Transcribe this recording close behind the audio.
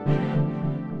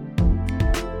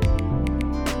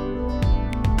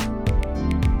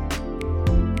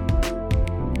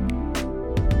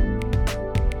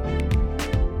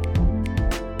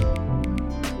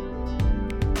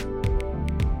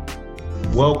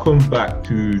welcome back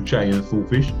to Chatting and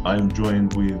Saltfish. I'm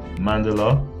joined with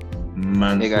Mandela,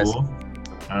 Hey guys. Mansour,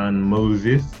 and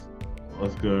Moses.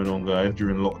 What's going on, guys?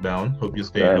 During lockdown, hope you're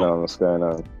staying healthy. What's going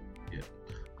on? Yeah.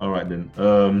 All right then.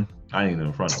 I ain't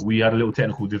in front. We had a little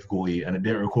technical difficulty, and it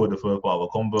didn't record the first part of a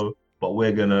combo. But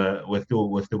we're still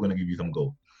gonna give you some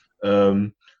go.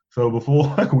 So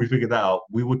before we figured that out,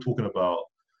 we were talking about,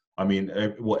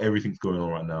 what everything's going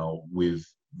on right now with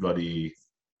bloody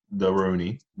the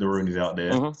Ronies out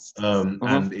there.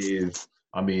 And it is,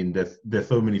 there's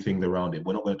so many things around it.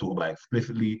 We're not going to talk about it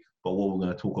explicitly, but what we're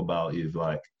going to talk about is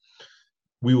like,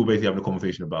 we will basically have a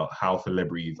conversation about how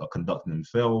celebrities are conducting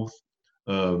themselves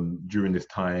during this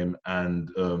time. And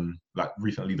like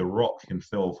recently, The Rock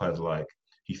himself has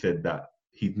he said that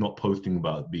he's not posting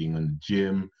about being in the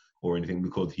gym or anything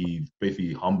because he's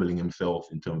basically humbling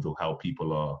himself in terms of how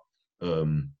people are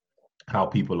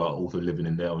also living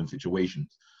in their own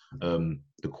situations.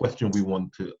 The question we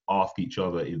want to ask each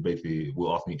other is basically,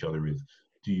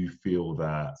 do you feel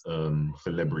that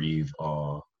celebrities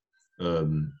are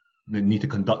they need to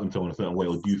conduct themselves in a certain way,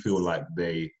 or do you feel like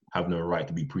they have no right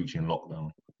to be preaching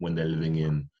lockdown when they're living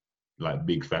in like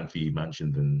big fancy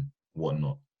mansions and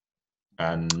whatnot?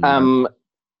 And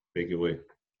take it away.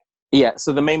 Yeah,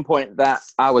 so the main point that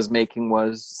I was making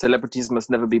was celebrities must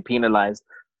never be penalized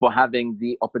for having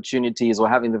the opportunities or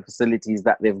having the facilities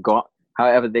that they've got.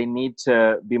 However, they need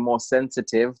to be more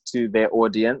sensitive to their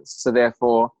audience. So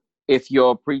therefore, if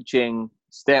you're preaching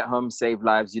stay at home, save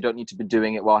lives, you don't need to be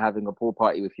doing it while having a pool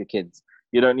party with your kids.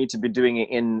 You don't need to be doing it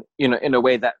in a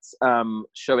way that's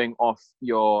showing off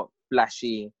your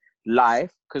flashy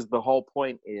life, because the whole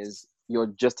point is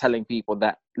you're just telling people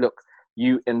that, look,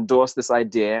 you endorse this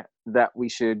idea that we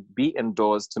should be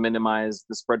indoors to minimize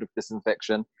the spread of this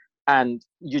infection. And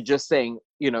you're just saying,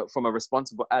 from a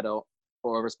responsible adult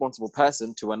or a responsible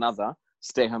person to another,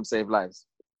 stay home, save lives.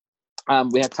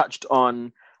 We had touched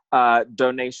on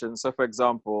donations. So, for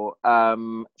example,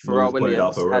 Pharrell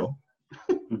Williams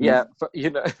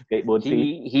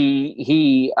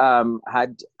he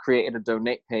had created a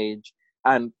donate page,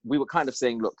 and we were kind of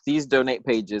saying, look, these donate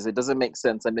pages, it doesn't make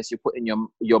sense unless you're putting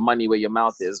your money where your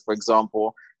mouth is. For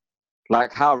example,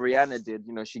 like how Rihanna did,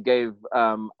 she gave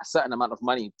a certain amount of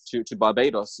money to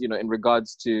Barbados, in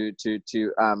regards to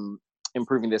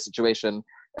improving their situation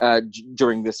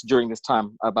during this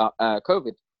time about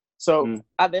COVID. So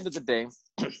at the end of the day,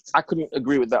 I couldn't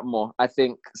agree with that more. I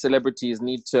think celebrities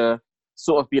need to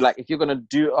sort of be like, if you're going to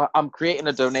do, I'm creating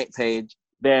a donate page,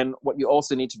 then what you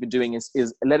also need to be doing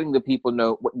is letting the people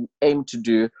know what you aim to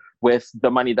do with the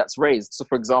money that's raised. So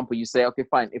for example, you say, okay,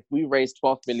 fine, if we raise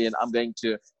 12 million, I'm going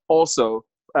to also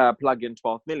plug in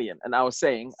 12 million. And I was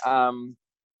saying,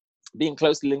 being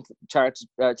closely linked to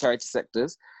charity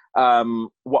sectors,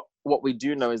 what we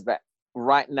do know is that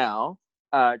right now,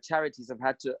 charities have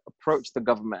had to approach the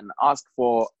government and ask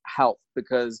for help,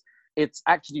 because it's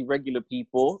actually regular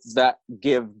people that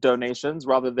give donations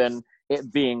rather than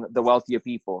it being the wealthier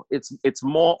people. It's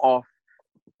more of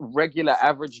regular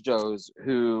average Joes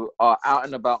who are out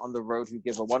and about on the road, who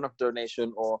give a one-off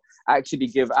donation or actually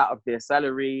give out of their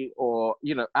salary or,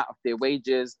 out of their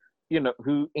wages,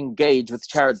 who engage with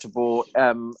charitable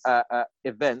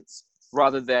events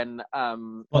rather than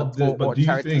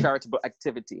charitable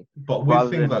activity. But with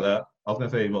things like that, I was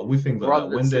going to say, but with things like rather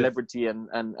that, than celebrity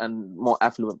and more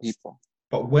affluent people.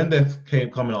 But when they're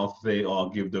coming out to say,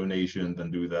 give donations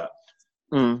and do that,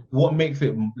 what makes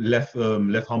it less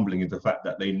humbling is the fact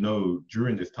that they know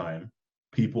during this time,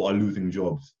 people are losing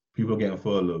jobs, people are getting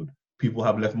furloughed, people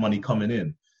have less money coming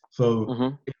in.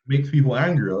 So it makes people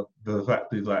angrier. The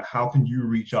fact is, like, how can you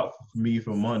reach out to me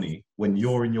for money when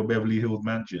you're in your Beverly Hills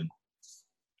mansion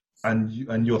and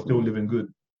you're still living good?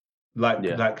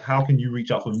 Like, how can you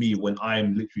reach out for me when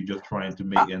I'm literally just trying to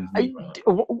make ends meet?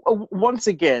 Once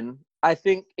again, I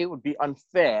think it would be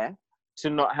unfair to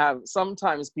not have.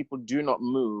 Sometimes people do not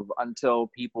move until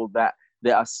people that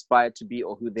they aspire to be,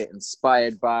 or who they're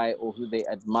inspired by, or who they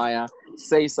admire,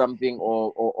 say something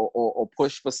or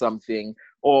push for something,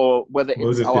 or whether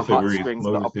it's our heartstrings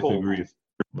that are pulled.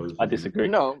 I disagree.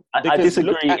 No, I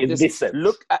disagree in this sense.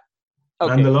 Look at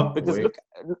Mandela, because wait.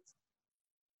 look.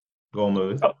 Go on,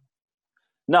 Moses.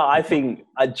 No, I think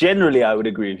generally I would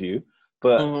agree with you,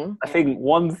 but I think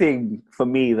one thing for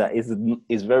me that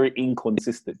is very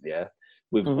inconsistent,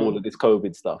 with all of this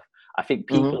COVID stuff. I think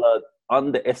people are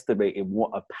underestimating what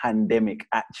a pandemic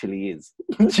actually is.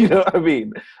 Do you know what I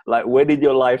mean? Like, when in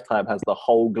your lifetime has the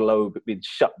whole globe been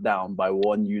shut down by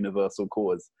one universal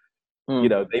cause?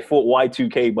 They thought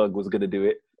Y2K bug was going to do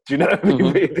it. Do you know what I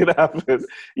mean? It didn't happen. They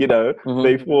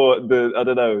thought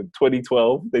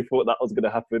 2012, they thought that was going to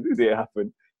happen. It didn't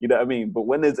happen. You know what I mean? But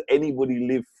when has anybody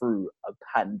lived through a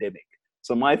pandemic?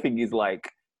 So my thing is like,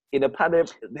 in a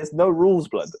pandemic, there's no rules,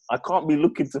 blood. I can't be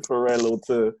looking to Pharrell or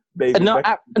to David No,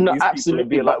 Beckham, no, these people, absolutely. and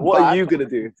be like, what are you gonna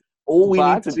do? All we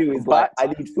need to do is like, I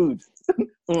need food,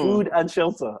 food and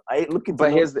shelter. I ain't looking to.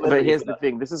 But here's the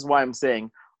thing. This is why I'm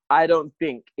saying I don't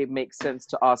think it makes sense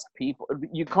to ask people.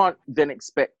 You can't then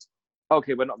expect,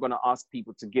 okay, we're not going to ask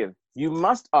people to give. You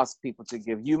must ask people to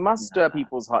give. You must stir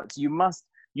people's hearts. You must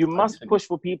push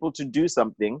for people to do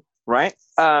something, right?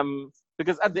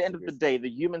 Because at the end of the day, the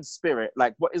human spirit,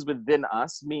 like what is within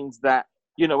us, means that,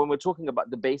 you know, when we're talking about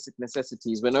the basic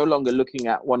necessities, we're no longer looking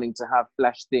at wanting to have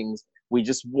flash things. We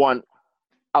just want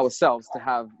ourselves to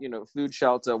have, you know, food,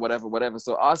 shelter, whatever.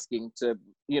 So asking to,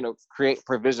 you know, create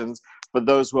provisions for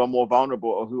those who are more vulnerable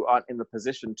or who aren't in the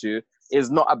position to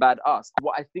is not a bad ask.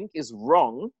 What I think is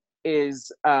wrong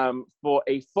is for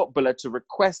a footballer to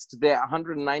request their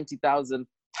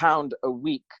 £190,000 a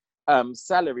week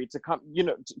salary to come, you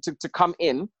know, to come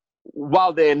in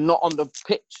while they're not on the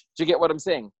pitch. Do you get what I'm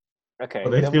saying? Okay.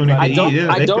 But they still need to eat.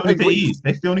 I don't agree.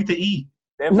 They still need to eat.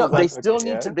 No, they still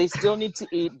need to. They still need to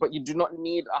eat, but you do not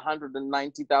need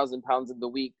 £190,000 in the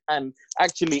week. And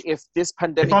actually, if this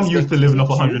pandemic, if I'm used to living off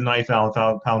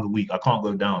 £190,000 a week, I can't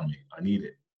go down, mate. I need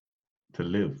it to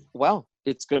live. Well,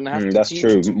 it's going to have to that's teach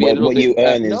true. you to be a little what bit. You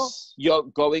earn No, is you're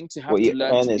going to have to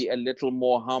learn to be a little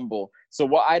more humble. So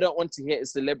what I don't want to hear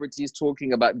is celebrities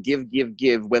talking about give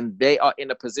when they are in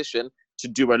a position to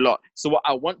do a lot. So what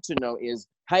I want to know is,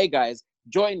 hey guys,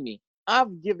 join me.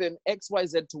 I've given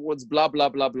XYZ towards blah, blah,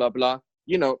 blah, blah, blah.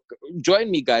 You know,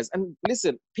 join me, guys. And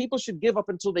listen, people should give up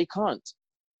until they can't.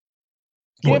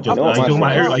 Are you talking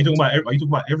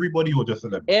about everybody or just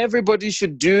celebrities? Everybody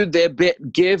should do their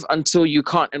bit. Give until you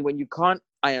can't. And when you can't,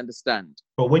 I understand.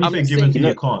 But when you say give until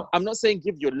you can't. I'm not saying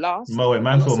give your last.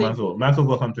 Mansour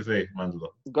got something to say, Mansour.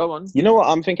 Go on. You know what?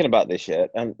 I'm thinking about this shit.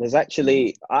 And there's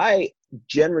actually,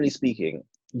 generally speaking,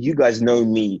 you guys know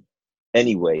me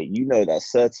anyway. You know that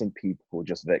certain people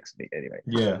just vex me anyway.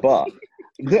 Yeah. But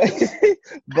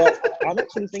I'm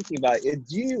actually thinking about it.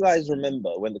 Do you guys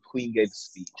remember when the Queen gave a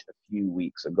speech a few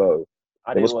weeks ago?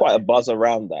 There was quite a buzz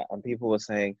around that, and people were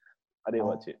saying, I didn't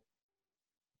watch it.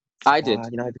 I did.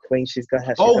 You know, the Queen, she's got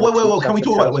her. Wait. Can we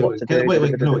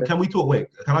talk? Can we talk? Wait.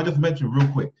 Can I just mention real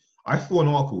quick? I saw an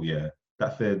article,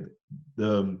 that said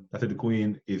the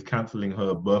Queen is cancelling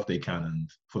her birthday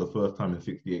cannons for the first time in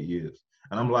 68 years,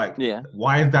 and I'm like,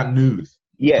 why is that news?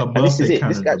 Yeah, and this is it.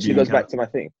 This actually goes back to my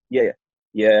thing.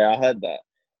 Yeah, I heard that.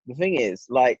 The thing is,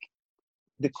 like,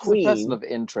 the Queen, a person of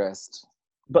interest.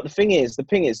 But the thing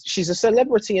is, she's a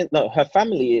celebrity, and her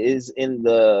family is in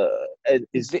the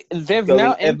they've going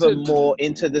now ever more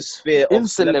into the sphere of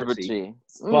celebrity.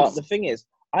 But the thing is,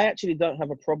 I actually don't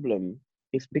have a problem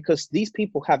because these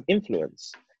people have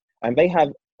influence, and they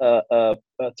have a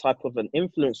type of an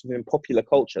influence within popular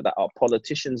culture that our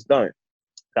politicians don't,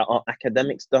 that our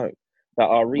academics don't, that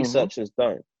our researchers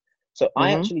don't. So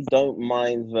I actually don't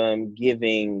mind them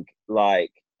giving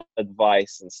like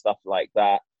advice and stuff like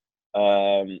that.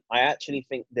 I actually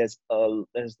think there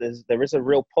is a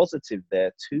real positive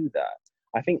there to that.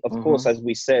 I think, of course, as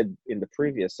we said in the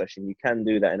previous session, you can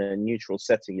do that in a neutral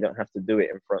setting. You don't have to do it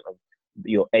in front of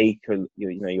your acre,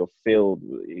 your field,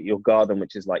 your garden,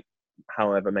 which is like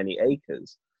however many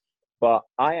acres. But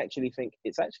I actually think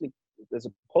there's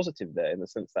a positive there in the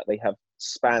sense that they have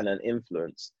span and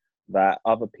influence that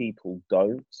other people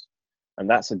don't, and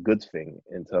that's a good thing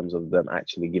in terms of them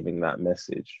actually giving that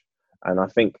message. And I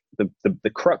think the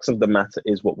crux of the matter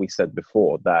is what we said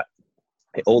before, that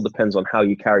it all depends on how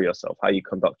you carry yourself, how you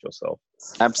conduct yourself.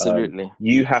 Absolutely.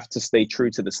 You have to stay true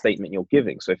to the statement you're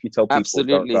giving. So if you tell people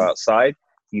don't go outside,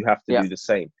 you have to do the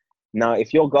same. Now,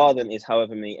 if your garden is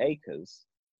however many acres,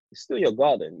 it's still your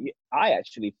garden. I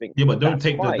actually think but don't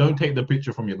take the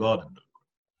picture from your garden.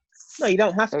 No, you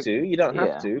don't have to. You don't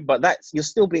have to. But you're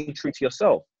still being true to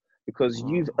yourself because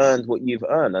you've earned what you've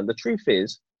earned. And the truth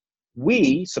is,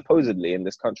 we supposedly in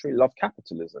this country love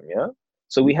capitalism,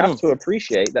 so we have to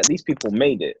appreciate that these people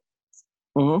made it.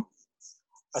 Or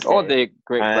their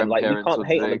great and grandparents, like we can't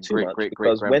hate on them too much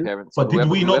because when. But did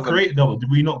we not create them?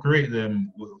 Did we not create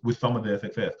them with some of their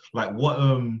success? Like what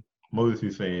Moses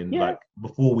is saying, like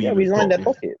before we we lined their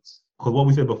pockets. Because what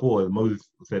we said before, Moses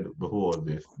said before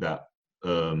this that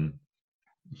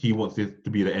he wants this to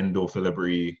be the end of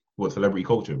celebrity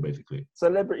culture, basically.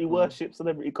 Celebrity worship,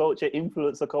 celebrity culture,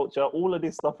 influencer culture, all of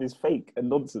this stuff is fake and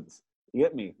nonsense. You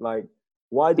get me? Like,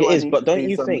 why do I need but to don't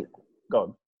you think? Go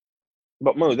on.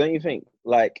 But Mo, don't you think,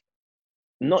 like,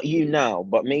 not you now,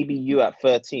 but maybe you at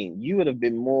 13, you would have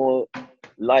been more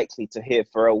likely to hear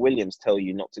Pharrell Williams tell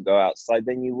you not to go outside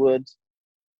than you would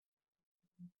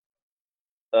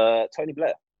Tony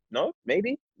Blair. No,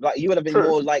 maybe like you would have been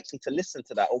more likely to listen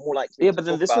to that, or more likely. Yeah, but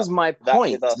then this was my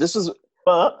point. This was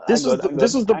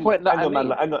the point that I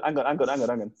made. Hang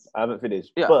on. I haven't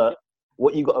finished. Yeah. But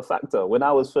what you got to factor, when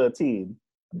I was 13,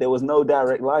 there was no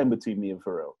direct line between me and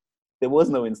Pharrell. There was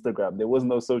no Instagram. There was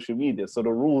no social media. So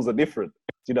the rules are different.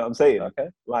 Do you know what I'm saying? Okay.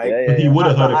 Like, he would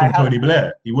have heard it from Tony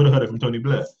Blair. He would have heard it from Tony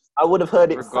Blair. I would have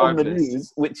heard it from the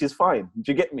news, which is fine.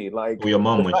 Do you get me? Like, or your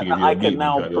mum when she gives you I can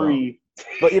now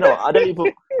but I don't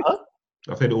even. Huh?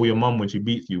 I said, or your mum when she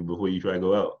beats you before you try to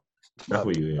go out. That's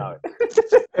what you hear. No.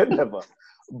 Never.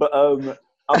 But I'm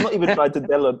not even trying to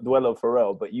dwell on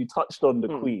Pharrell, but you touched on the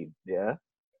Queen, yeah?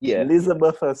 Yeah.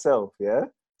 Elizabeth herself, yeah?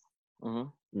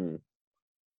 Mm-hmm.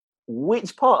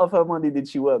 Which part of her money did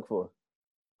she work for?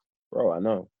 Bro, I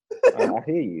know. I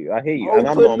hear you. Open and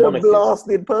I'm not a monarchist.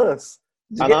 Blasted purse.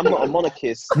 And I'm not a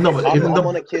monarchist. No, but I'm not a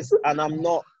monarchist, and I'm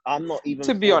not even.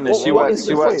 To be honest, she works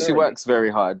very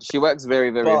hard. She works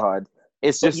very, very hard.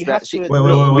 It's just that she. Wait.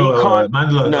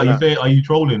 Man, are you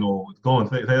trolling or go on?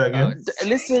 Say that again.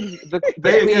 Listen,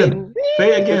 Say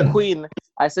it again. The Queen.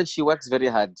 I said she works very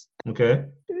hard. Okay.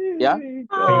 Yeah. Can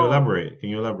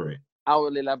you elaborate? I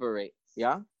will elaborate.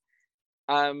 Yeah.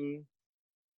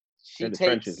 She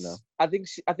takes. Now. I think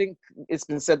it's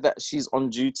been said that she's on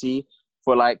duty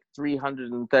for like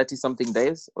 330 something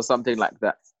days or something like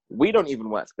that. We don't even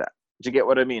work that. Do you get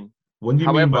what I mean? What do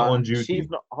you mean by on duty? She's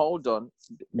not. Hold on.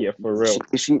 Yeah, for real.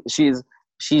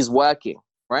 She's working,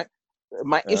 right?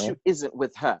 My issue isn't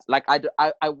with her. Like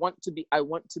I want to be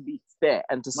fair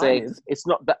and to say it's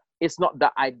not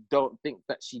that I don't think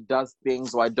that she does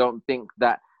things, or I don't think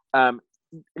that.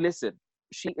 Listen,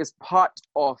 she is part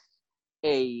of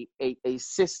a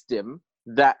system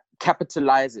that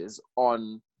capitalizes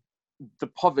on the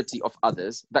poverty of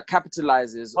others, that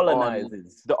capitalizes on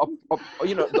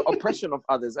the oppression of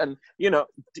others. And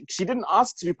she didn't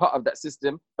ask to be part of that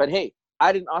system, but hey,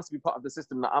 I didn't ask to be part of the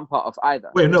system that I'm part of either.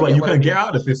 Wait, no, but you can't get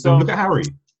out of the system. Look at Harry.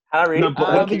 No,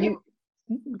 but look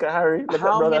at Harry.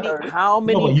 How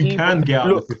many no, but you people, can get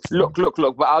out of the system.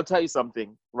 Look, but I'll tell you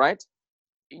something, right?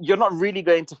 You're not really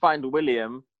going to find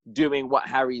William doing what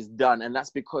Harry's done, and that's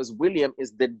because William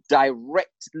is the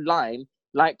direct line.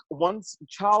 Like once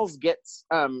Charles gets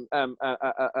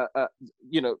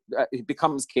he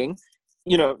becomes king,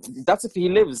 that's if he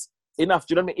lives enough.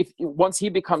 Do you know what I mean? If once he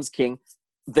becomes king,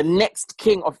 the next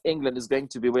king of England is going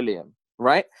to be William,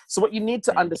 right? So what you need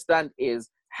to understand is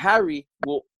Harry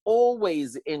will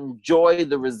always enjoy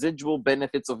the residual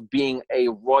benefits of being a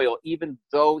royal, even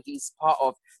though he's part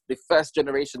of the first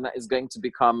generation that is going to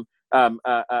become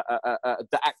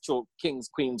the actual kings,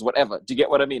 queens, whatever. Do you get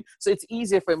what I mean? So it's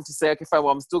easier for him to say, okay, fine,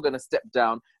 well, I'm still going to step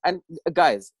down. And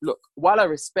guys, look, while I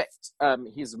respect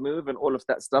his move and all of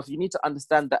that stuff, you need to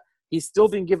understand that he's still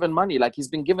been given money. Like, he's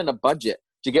been given a budget.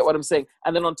 Do you get what I'm saying?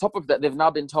 And then on top of that, they've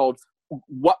now been told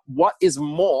what is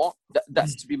more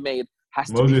that's to be made has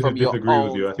to be from your own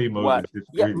with you. I think Moses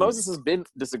yeah, Moses has been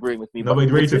disagreeing with me. No, but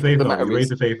he's ready to say something. He's ready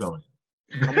to say something.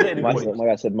 Like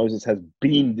I said, Moses has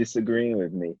been disagreeing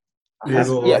with me.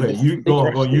 You go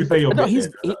on. You say your bit.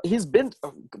 He's been.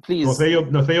 Please. No, say your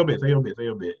bit. Say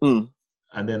your bit.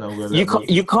 And then I'm gonna.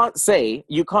 You can't say.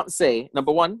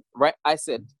 Number one, right? I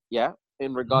said, yeah.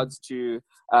 In regards to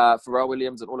Pharrell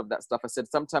Williams and all of that stuff, I said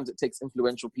sometimes it takes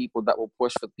influential people that will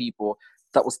push for people,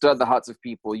 that will stir the hearts of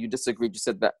people. You disagreed. You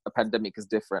said that a pandemic is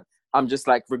different. I'm just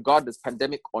like, regardless,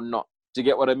 pandemic or not. Do you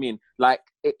get what I mean? Like,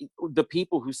 the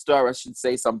people who stir us should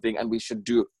say something, and we should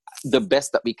do the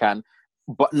best that we can,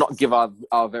 but not give our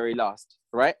very last,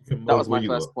 right? That was my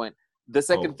first point. The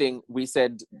second thing, we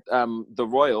said the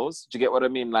royals. Do you get what I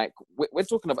mean? Like, we're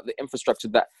talking about the infrastructure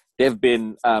that they've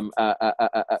been,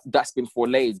 that's been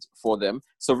forelaid for them.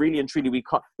 So really and truly, we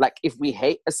can't, like, if we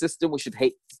hate a system, we should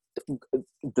hate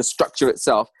the structure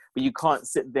itself. But you can't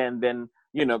sit there and then,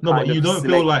 no, but you don't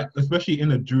feel like, especially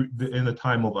in a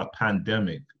time of a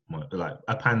pandemic, like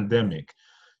a pandemic,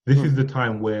 this is the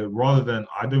time where, rather than,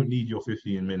 I don't need your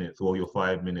 15 minutes or your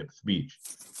 5-minute speech.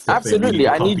 Absolutely,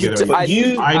 I need you to. I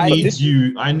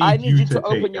need you to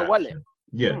open your wallet.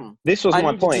 Yeah, this was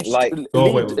my point. Like,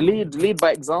 lead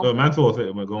by example.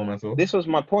 Go on, Mansell. This was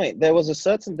my point. There was a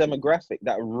certain demographic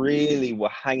that really were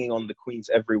hanging on the Queen's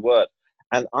every word,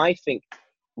 and I think,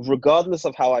 regardless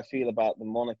of how I feel about the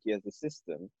monarchy as a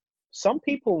system, some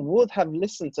people would have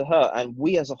listened to her, and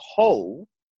we as a whole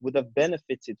would have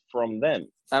benefited from them.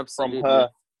 Absolutely. From her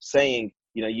saying,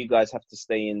 you guys have to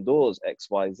stay indoors, X,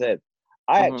 Y, Z.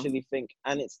 I actually think,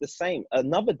 and it's the same,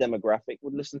 another demographic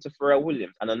would listen to Pharrell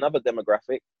Williams, and another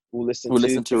demographic will listen to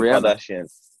Kardashian,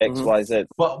 X, Y, Z.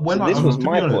 But when this was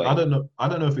my point. I don't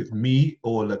know if it's me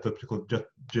or like just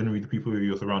generally the people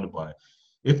you're surrounded by.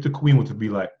 if the Queen were to be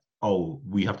like, "Oh,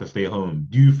 we have to stay home,"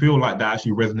 do you feel like that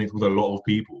actually resonates with a lot of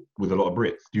people, with a lot of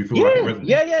Brits? Do you feel like it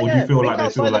resonates, or do you feel Think like they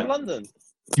feel like London?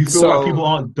 Do you feel like people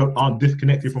aren't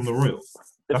disconnected from the royal?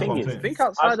 That's what I'm saying. Think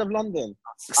outside of London.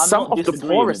 Some of the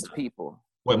poorest people.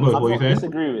 Wait, Mo, what are you saying? I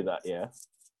disagree with that. Yeah.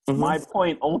 Mm-hmm. My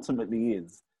point ultimately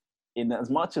is, in as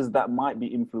much as that might be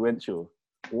influential,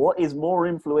 what is more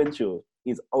influential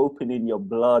is opening your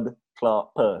blood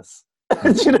clot purse.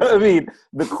 Do you know what I mean?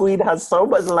 The Queen has so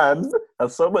much land,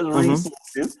 has so much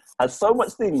resources, has so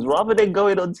much things. Rather than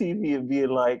going on TV and being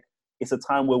like, it's a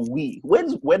time where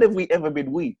when have we ever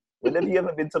been we? When have you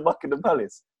ever been to Buckingham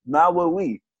Palace? Now we're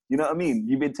we. You know what I mean?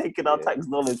 You've been taking our tax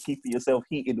dollars, keeping yourself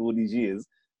heated all these years.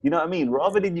 You know what I mean?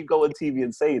 Rather than you go on TV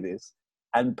and say this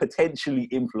and potentially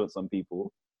influence some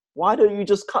people, why don't you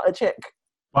just cut a check?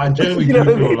 I genuinely do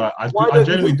feel like I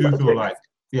genuinely do feel like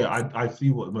I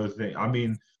see what Mo's saying. I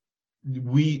mean,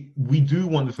 we do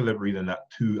want the celebrities and that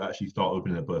to actually start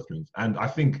opening their purse strings, and I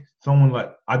think someone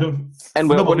like but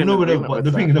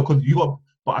the thing is, because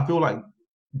but I feel like,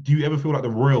 do you ever feel like the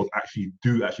royals actually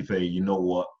say, you know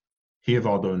what, here's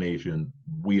our donation,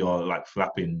 we are like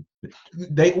slapping?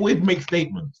 They always make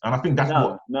statements, and I think that's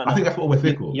that's what we're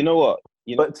sick of. You know what?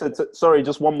 Sorry,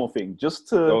 just one more thing,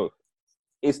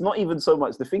 it's not even so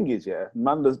much, the thing is,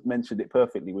 Manda's mentioned it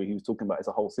perfectly where he was talking about it's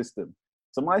a whole system.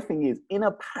 So my thing is, in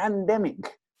a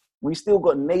pandemic, we still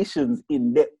got nations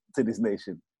in debt to this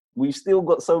nation. We've still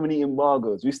got so many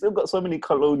embargoes. We've still got so many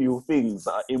colonial things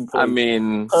that are in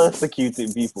place,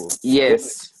 persecuting people.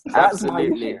 Yes, that's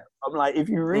absolutely. I'm like, if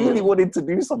you really wanted to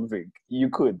do something, you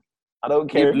could. I don't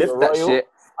care if you're royal. Shit.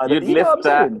 You'd lift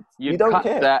that. You'd cut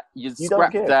that. You'd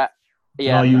scrap that.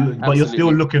 Yeah, but you're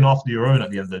still looking after your own at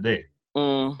the end of the day.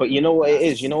 But you know what it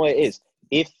is?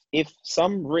 If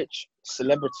some rich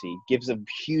celebrity gives a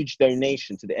huge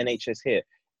donation to the NHS here,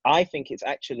 I think it's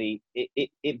actually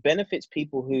it benefits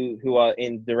people who are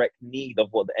in direct need of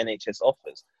what the NHS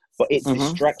offers, but it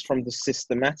distracts from the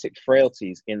systematic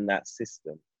frailties in that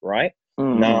system, right?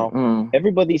 Now,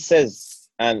 everybody says,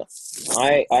 and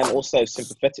I'm also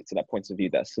sympathetic to that point of view,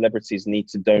 that celebrities need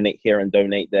to donate here and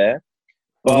donate there,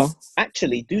 but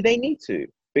actually, do they need to?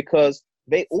 Because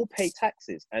they all pay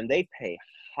taxes, and they pay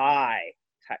high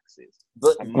taxes.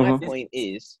 But my point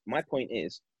is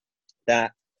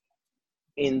that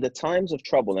in the times of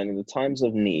trouble and in the times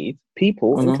of need,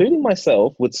 people, including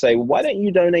myself, would say, well, why don't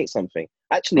you donate something?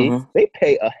 Actually, they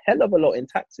pay a hell of a lot in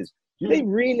taxes. Do they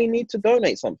really need to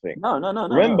donate something? No.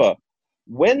 Remember,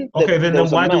 when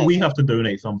then why do we have to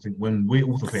donate something when we're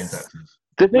also paying taxes?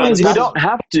 The thing is, we don't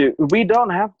have to. We don't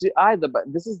have to either.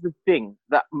 But this is the thing,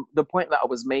 that the point that I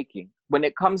was making. When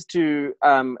it comes to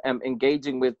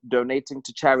engaging with donating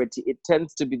to charity, it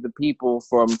tends to be the people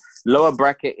from lower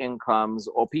bracket incomes,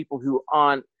 or people who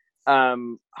aren't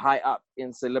high up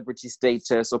in celebrity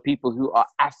status, or people who are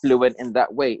affluent in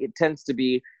that way. It tends to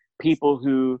be people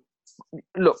who,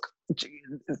 look,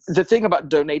 the thing about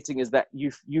donating is that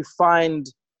you find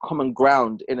common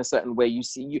ground in a certain way. You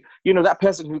see, you know, that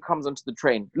person who comes onto the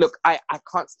train. Look, I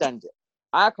can't stand it.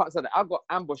 I got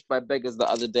ambushed by beggars the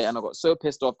other day, and I got so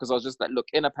pissed off because I was just like, look,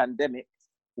 in a pandemic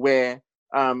where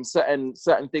certain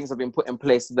things have been put in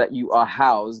place so that you are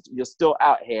housed, you're still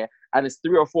out here, and it's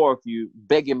 3 or 4 of you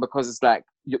begging because it's like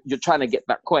you're trying to get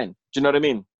that coin. Do you know what I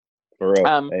mean? For real.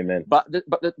 Amen. But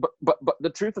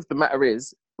the truth of the matter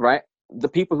is, right, the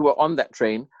people who are on that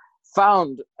train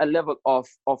found a level of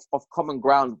common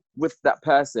ground with that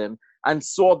person and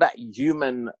saw that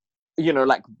human, you know,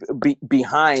 like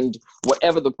behind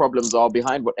whatever the problems are,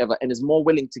 behind whatever, and is more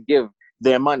willing to give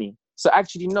their money. So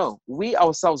actually, no, we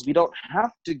ourselves, we don't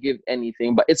have to give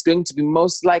anything, but it's going to be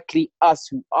most likely us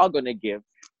who are going to give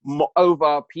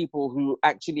over people who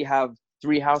actually have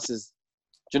 3 houses.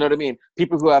 Do you know what I mean?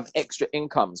 People who have extra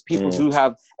incomes, people who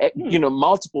have, you know,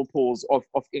 multiple pools of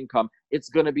income. It's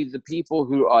going to be the people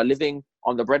who are living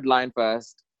on the breadline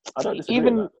first. I don't disagree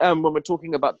Even with that. when we're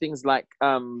talking about things like,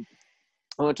 when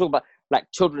we're talking about like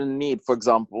children in need, for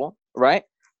example, right?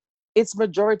 It's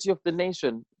majority of the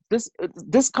nation.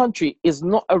 This country is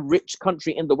not a rich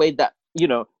country in the way that, you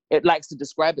know, it likes to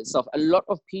describe itself. A lot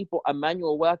of people are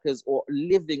manual workers or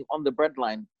living on the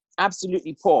breadline.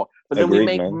 Absolutely poor, but then we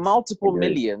make multiple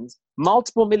millions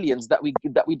that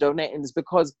we donate, and it's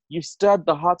because you stirred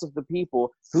the hearts of the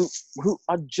people who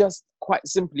are just quite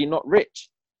simply not rich.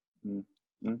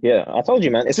 Yeah, I told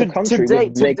you, man. It's a country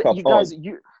with makeup you guys,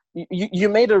 you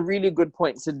made a really good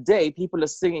point. Today, people are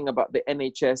singing about the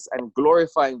NHS and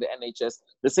glorifying the NHS,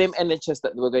 the same NHS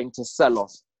that they were going to sell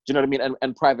off. Do you know what I mean?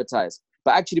 And privatize.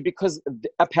 But actually, because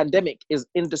a pandemic is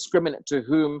indiscriminate to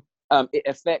whom it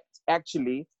affects,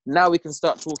 actually, now we can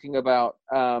start talking about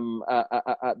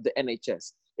the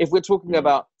NHS. If we're talking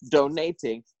about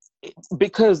donating,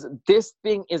 because this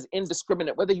thing is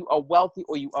indiscriminate, whether you are wealthy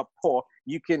or you are poor,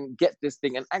 you can get this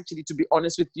thing. And actually, to be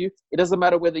honest with you, it doesn't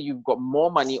matter whether you've got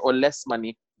more money or less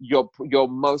money. You're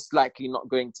most likely not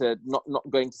going to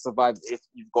survive if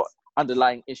you've got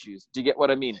underlying issues. Do you get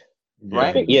what I mean?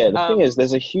 Right? The thing is,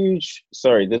 there's a huge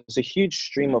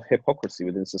stream of hypocrisy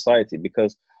within society,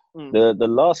 because the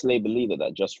last Labour leader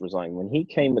that just resigned, when he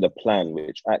came with a plan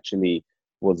which actually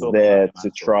was there to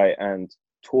try and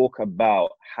talk about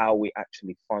how we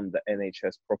actually fund the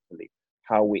NHS properly,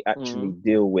 how we actually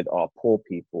deal with our poor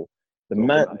people.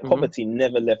 Poverty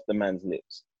never left the man's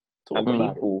lips. And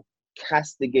people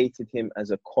castigated him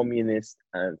as a communist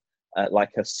and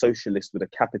like a socialist with a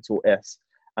capital S.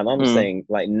 And I'm saying,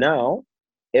 like, now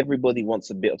everybody wants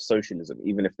a bit of socialism,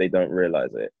 even if they don't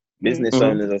realize it. Business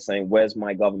owners are saying, where's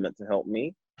my government to help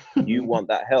me? You want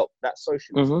that help. That's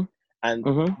socialism. And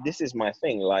this is my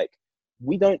thing. Like,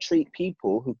 we don't treat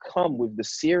people who come with the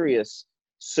serious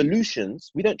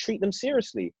solutions, we don't treat them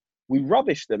seriously. We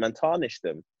rubbish them and tarnish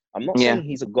them. I'm not saying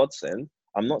he's a godsend.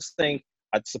 I'm not saying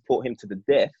I'd support him to the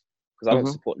death, because I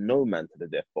don't support no man to the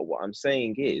death. But what I'm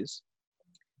saying is,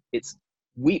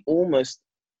 we almost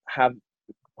have,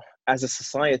 as a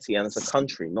society and as a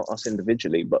country, not us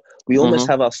individually, but we almost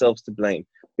have ourselves to blame,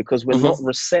 because we're not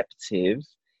receptive.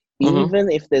 Even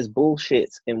if there's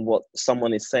bullshit in what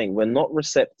someone is saying, we're not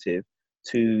receptive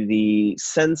to the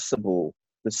sense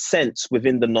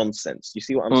within the nonsense. You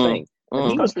see what I'm saying?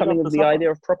 And he was coming with the idea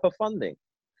of proper funding.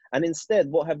 And instead,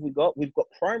 what have we got? We've got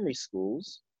primary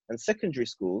schools and secondary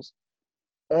schools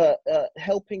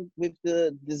helping with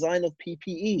the design of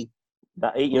PPE.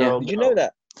 That 8-year-old. Did you know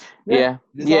that? Yeah.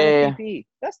 PPE.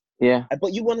 Yeah.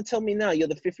 But you want to tell me now you're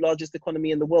the 5th largest economy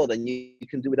in the world and you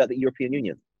can do without the European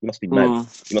Union? You must be mad.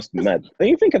 You must be mad. Don't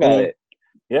you think about it?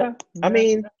 Yeah. I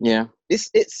mean,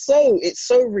 it's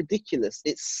so ridiculous.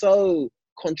 It's so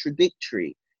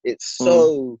contradictory. It's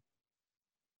so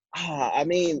I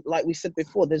mean, like we said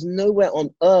before, there's nowhere on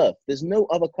earth, there's no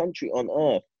other country on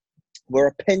earth where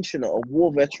a pensioner, a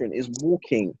war veteran is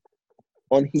walking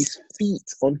on his feet,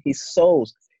 on his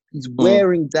soles. He's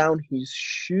wearing down his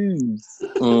shoes.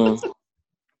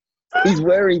 He's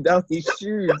wearing down his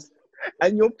shoes.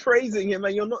 And you're praising him,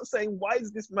 and you're not saying, why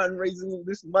is this man raising all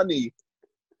this money?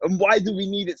 And why do we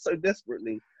need it so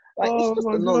desperately? Like, it's just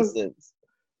a nonsense.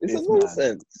 It's a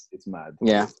nonsense. It's mad.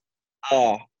 Yeah.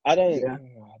 I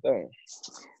don't.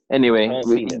 Anyway,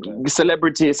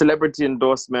 celebrity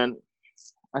endorsement.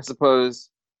 I suppose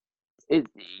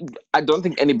I don't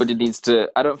think anybody needs to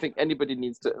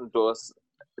endorse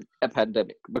a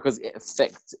pandemic, because it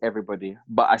affects everybody.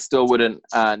 But I still wouldn't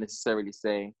necessarily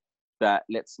say that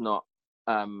let's not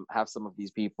have some of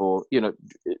these people,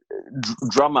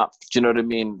 drum up, do you know what I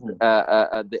mean?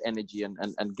 The energy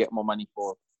and get more money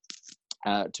for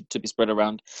to be spread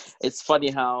around. It's funny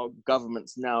how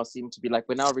governments now seem to be like,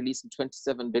 we're now releasing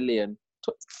 27 billion.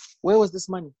 Where was this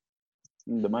money?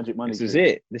 The magic money. This is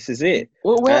it.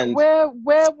 Well,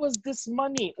 where was this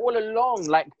money all along?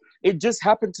 Like, it just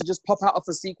happened to just pop out of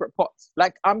a secret pot.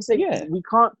 Like, I'm saying, we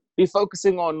can't be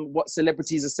focusing on what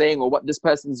celebrities are saying or what this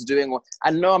person's doing.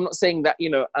 And no, I'm not saying that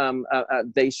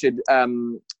they should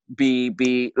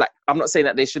be like, I'm not saying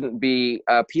that they shouldn't be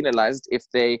penalized if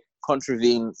they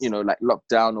contravene, like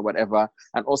lockdown or whatever.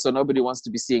 And also, nobody wants to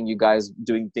be seeing you guys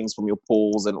doing things from your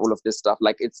pools and all of this stuff.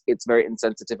 Like, it's very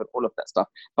insensitive and all of that stuff.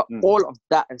 But all of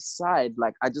that aside,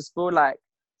 like, I just feel like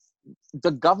the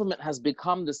government has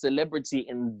become the celebrity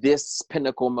in this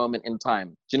pinnacle moment in time.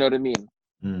 Do you know what I mean?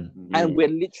 And we're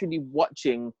literally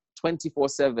watching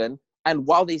 24/7. And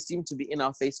while they seem to be in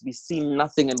our face, we see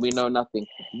nothing and we know nothing.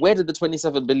 Where did the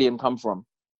 27 billion come from?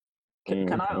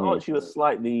 Can I ask you a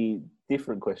slightly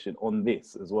different question on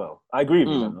this as well? I agree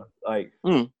with you, like,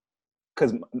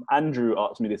 because Andrew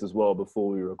asked me this as well before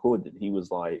we recorded. He was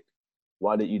like,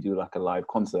 "Why don't you do like a live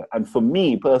concert?" And for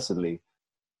me personally,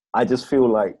 I just feel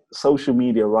like social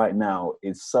media right now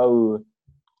is so.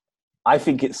 I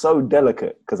think it's so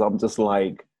delicate, because I'm just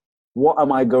like, what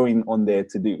am I going on there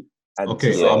to do? And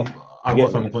I've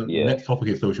got something. Next topic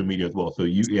is social media as well. So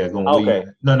go on. Okay.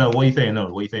 No. What are you saying? No.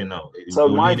 What are you saying now? So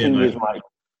my thing is, like,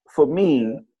 for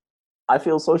me, I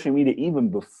feel social media even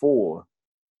before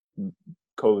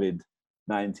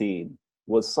COVID-19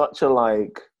 was such a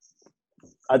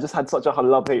I just had such a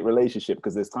love-hate relationship,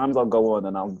 because there's times I'll go on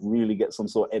and I'll really get some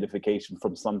sort of edification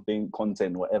from something,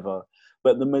 content, whatever.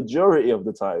 But the majority of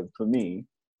the time, for me,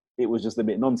 it was just a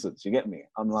bit nonsense. You get me?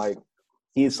 I'm like,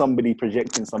 here's somebody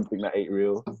projecting something that ain't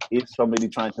real. Here's somebody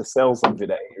trying to sell something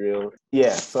that ain't real.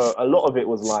 Yeah, so a lot of it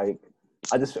was like,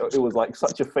 I just felt it was like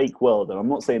such a fake world, and I'm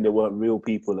not saying there weren't real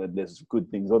people and there's good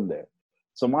things on there.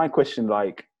 So my question,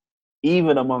 like,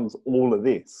 even amongst all of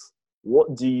this,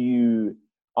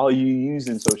 are you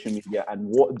using social media, and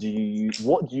what do you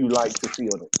like to see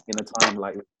on it in a time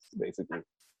like this, basically?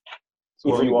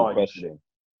 If you are questioning.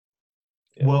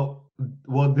 Yeah. Well,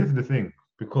 this is the thing,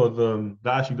 because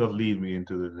that actually does lead me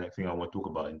into the next thing I want to talk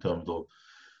about in terms of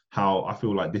how I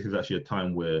feel like this is actually a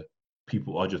time where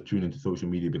people are just tuning into social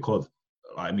media, because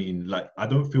I mean, like, I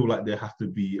don't feel like there has to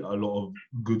be a lot of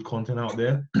good content out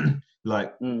there.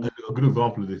 Like, a good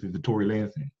example of this is the Tory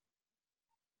Lanez thing.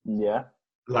 Yeah.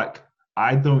 Like,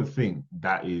 I don't think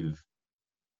that is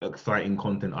exciting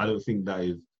content. I don't think that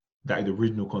is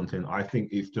original content. I think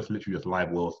it's just literally just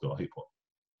live world star hip hop.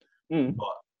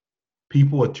 But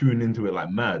people are tuning into it like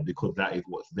mad because that is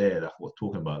what's there. That's what's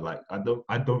talking about. Like,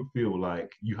 I don't feel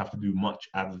like you have to do much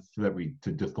as a celebrity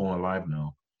to just go on live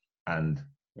now. And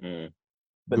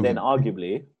but then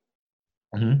arguably,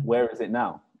 where is it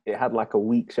now? It had like a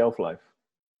week shelf life.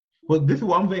 Well, this is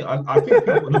what I'm saying. I think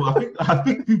people, no, I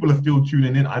think people are still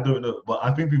tuning in. I don't know, but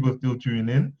I think people are still tuning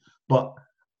in. But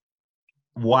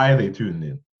why are they tuning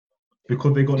in?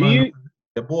 Because they got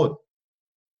they're bored.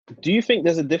 Do you think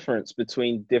there's a difference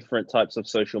between different types of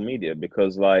social media?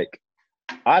 Because, like,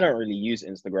 I don't really use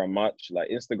Instagram much. Like,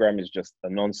 Instagram is just a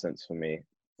nonsense for me.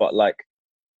 But, like,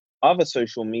 other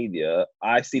social media,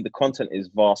 I see the content is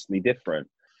vastly different.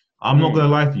 I'm not gonna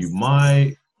lie to you.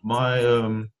 I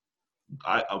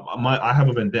have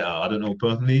a vendetta. I don't know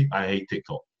personally. I hate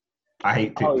TikTok. I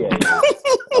hate TikTok.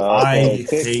 I hate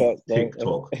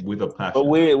TikTok with a passion.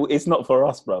 But it's not for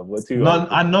us, bro. We're too. No,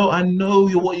 I know.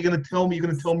 What you're gonna tell me? You're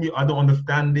gonna tell me I don't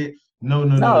understand it. No.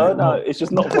 It's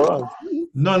just not for us.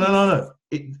 No.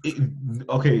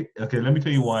 Okay. Let me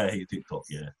tell you why I hate TikTok.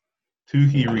 Yeah, 2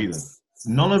 key reasons.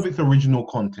 None of it's original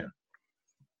content.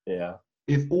 Yeah.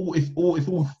 It's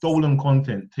all stolen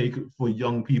content taken for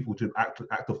young people to act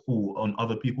a fool on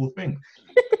other people's things.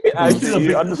 Actually,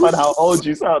 you understand how old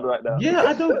you sound right now. Yeah,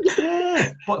 I don't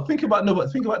care. But think about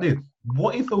this.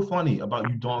 What is so funny about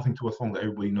you dancing to a song that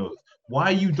everybody knows? Why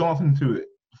are you dancing to it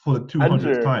for the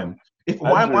 200th time?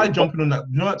 Why am I jumping on that?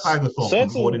 You know that Tiger song,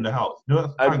 Bored in the House? You know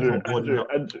that Tiger song, Bored in the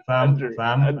House? Fam.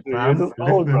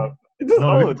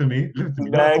 Listen to me.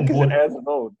 Man,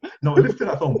 no, listen to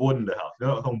that song, Bored in the House. You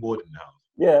know that song, Bored in the House?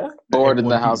 Yeah. Bored in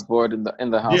the house, bored in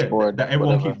the house, bored. That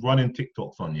everyone keeps running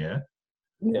TikToks on, yeah?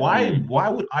 Why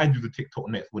would I do the TikTok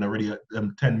next when already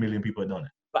 10 million people have done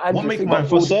it? But what makes my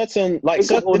certain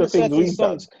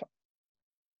songs?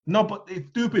 No, but it's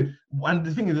stupid. And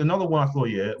the thing is, another one I saw,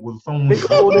 was someone. Think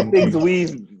of all the things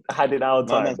we've had in our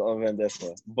time. But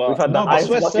we've had the Ice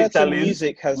Bucket Challenge.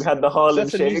 Music we had the Harlem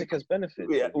Shake. Music has benefits.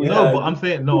 I'm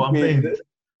saying.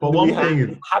 But what I'm saying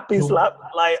is, Happy Slap.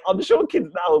 Like, I'm sure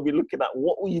kids now will be looking at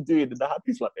what were you doing in the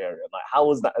Happy Slap area? Like, how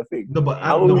was that a thing?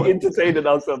 How were we entertaining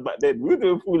ourselves back then? We were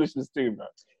doing foolishness too, man.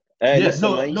 I'm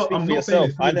not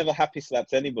saying I never happy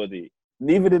slapped anybody.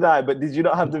 Neither did I. But did you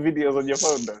not have the videos on your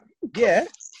phone though? Yeah.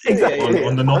 Exactly.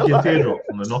 On the Nokia teardrop.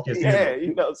 On the Nokia teardrop. Yeah,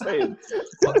 you know what I'm saying.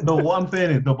 What I'm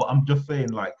saying is, but I'm just saying,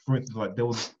 like, for instance, like, there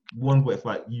was one where it's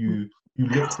like you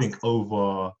lip sync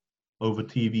over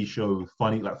TV shows,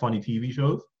 funny TV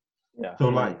shows. Yeah. So,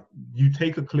 like, you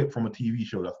take a clip from a TV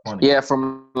show that's funny. Yeah,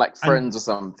 from like Friends or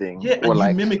something. Yeah, or and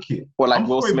like, you mimic it. Or like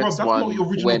Will Smith's that's one. Not your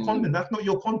original content. That's not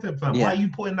your content, fam. Yeah. Why are you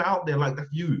putting that out there like that's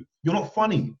you? You're not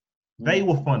funny. They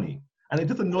were funny. And it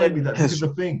just annoyed me that this is the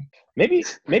thing. Maybe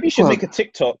you should make a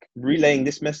TikTok relaying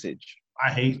this message.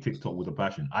 I hate TikTok with a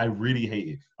passion. I really hate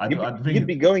it. I don't hate You'd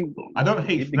be going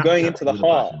into the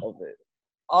heart of it.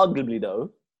 Arguably,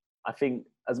 though, I think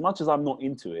as much as I'm not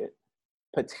into it,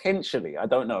 potentially, I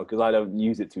don't know because I don't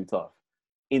use it too tough.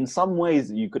 In some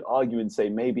ways, you could argue and say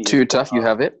maybe too tough. You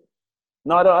have it?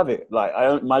 No, I don't have it. Like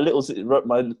my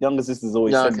younger sister's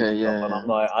always said me stuff, and I'm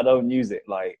like, I don't use it.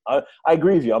 Like I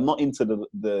agree with you. I'm not into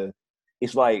the.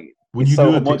 It's like would you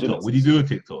do a TikTok? Would you do a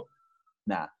TikTok?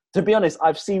 Nah. To be honest,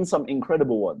 I've seen some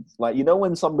incredible ones. Like, you know,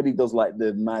 when somebody does like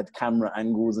the mad camera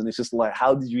angles, and it's just like,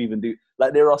 how did you even do?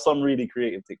 Like, there are some really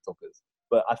creative TikTokers,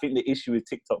 but I think the issue with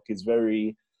TikTok is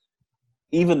very.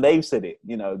 Even they've said it,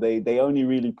 you know, they only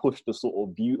really push the sort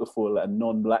of beautiful and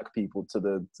non-black people to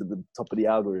the top of the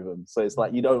algorithm. So it's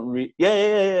like you don't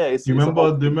yeah.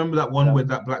 Remember that one where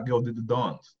that black girl did the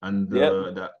dance and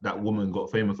that woman got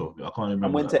famous off it? I can't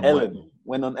remember. And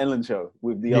went on Ellen show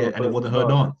with the other person. And it wasn't her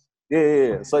dance.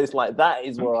 Yeah. So it's like that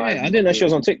is where I didn't know she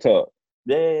was on TikTok.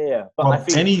 Yeah. But I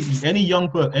think any young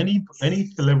person, any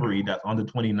celebrity that's under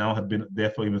 20 now has been they're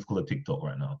famous because of TikTok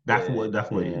right now. That's what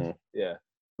it is. Yeah.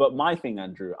 But my thing,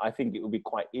 Andrew, I think it would be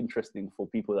quite interesting for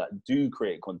people that do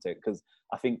create content, because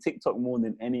I think TikTok, more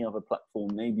than any other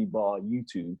platform, maybe bar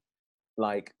YouTube,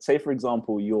 like, say for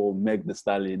example, you're Meg Thee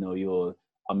Stallion, or you're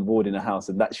I'm Bored in a House,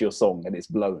 and that's your song and it's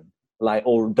blown. Like,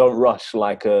 or Don't Rush,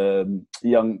 like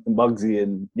Young Bugsy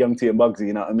and Young T and Bugsy,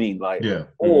 you know what I mean? Like, yeah.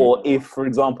 Or if, for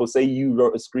example, say you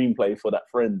wrote a screenplay for that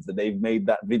Friends and they've made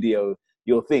that video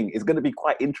your thing, it's going to be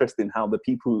quite interesting how the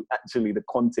people who actually the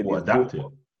content is adapt it.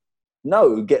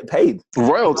 No, get paid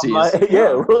royalties. Like, do you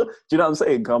know what I'm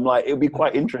saying? I'm like, it'll be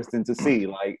quite interesting to see,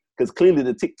 like, because clearly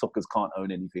the TikTokers can't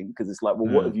own anything, because it's like,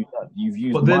 well, what have you done? You've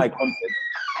used my content.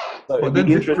 So it'd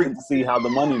be interesting to see how the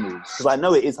money moves, because I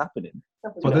know it is happening.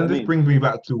 But then this brings me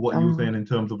back to what you were saying in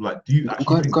terms of, like, do you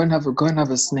actually go and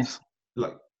have a sniff?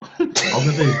 Like, I was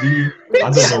gonna say, do you? I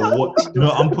don't know what. You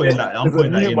know, I'm putting that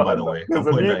in, by the way. I'm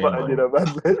putting that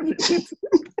in.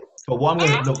 But what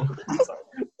I'm gonna look.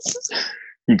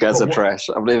 You guys are trash.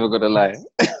 I'm not even gonna lie.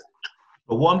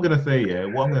 But what I'm gonna say on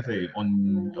a point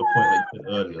that you said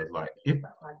earlier, like, if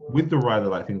with the rise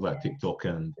of like things like TikTok,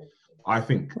 and I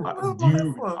think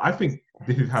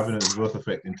this is having an adverse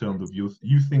effect in terms of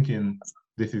you thinking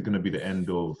this is going to be the end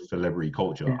of celebrity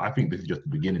culture. I think this is just the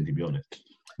beginning, to be honest.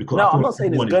 Because I'm not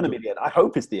saying it's going to be the end. I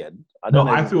hope it's the end.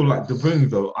 I feel like the thing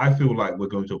though, I feel like we're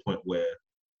going to a point where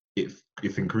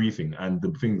it's increasing, and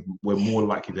the thing, we're more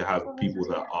likely to have people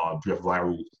that are just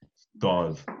viral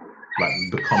stars, like,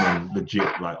 becoming legit,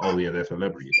 like, oh yeah, they're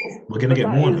celebrities. We're gonna get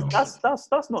more now. That's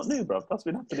not new, bro. That's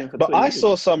been happening for. But I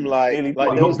saw some like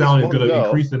lockdown is gonna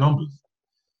increase the numbers.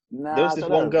 There was this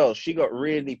one girl. She got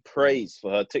really praised for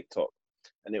her TikTok,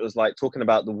 and it was like talking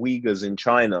about the Uyghurs in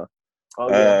China.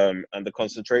 And the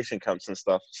concentration camps and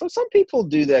stuff. So some people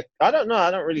do their. I don't know. I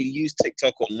don't really use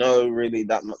TikTok or know really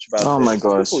that much about it. Oh my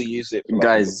gosh. People use it for, like,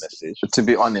 guys. To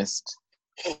be honest,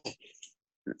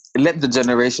 let the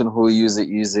generation who use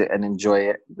it and enjoy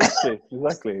it.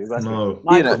 Exactly. No.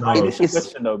 My initial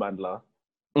question, though, Mandla.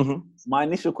 Mm-hmm. My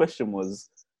initial question was,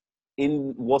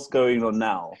 in what's going on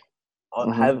now,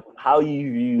 how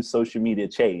you view social media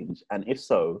change, and if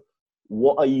so,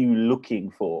 what are you looking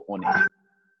for on it?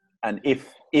 And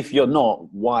if you're not,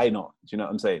 why not? Do you know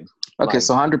what I'm saying? Okay,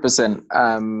 so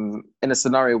 100%. In a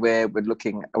scenario where we're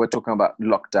talking about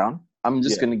lockdown, I'm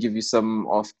just going to give you some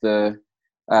of the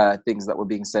things that were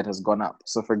being said has gone up.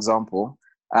 So, for example,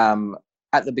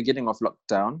 at the beginning of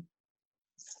lockdown,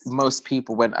 most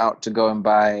people went out to go and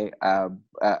buy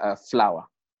a flour.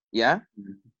 Yeah?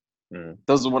 Mm.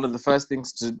 Those are one of the first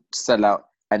things to sell out,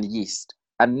 and yeast.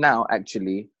 And now,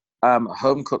 actually,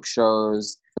 home cook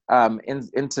shows,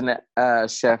 internet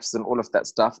chefs and all of that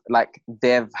stuff, like,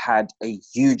 they've had a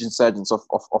huge insurgence of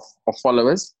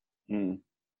followers.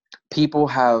 People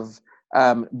have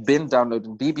been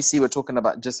downloading. BBC were talking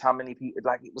about just how many people,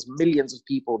 like, it was millions of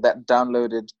people that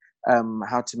downloaded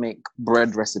how to make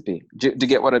bread recipe. Do you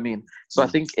get what I mean? So I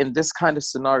think in this kind of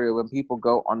scenario, when people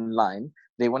go online,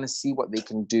 they want to see what they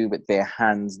can do with their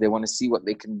hands. They want to see what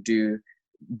they can do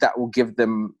that will give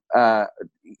them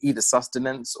either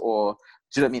sustenance or,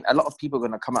 do you know what I mean? A lot of people are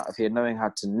going to come out of here knowing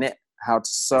how to knit, how to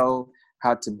sew,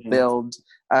 how to build.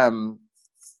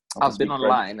 I've been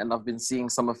online and I've been seeing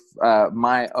some of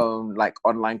my own, like,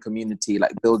 online community,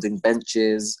 like, building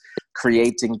benches,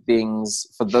 creating things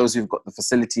for those who've got the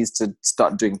facilities to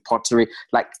start doing pottery.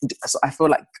 Like, so I feel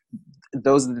like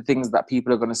those are the things that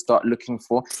people are going to start looking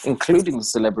for, including the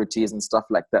celebrities and stuff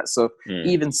like that. So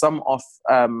even some of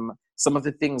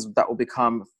the things that will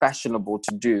become fashionable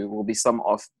to do will be some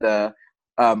of the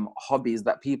hobbies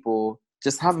that people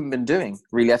just haven't been doing,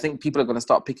 really. I think people are going to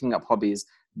start picking up hobbies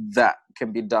that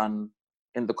can be done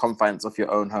in the confines of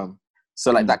your own home.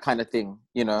 So, like, that kind of thing,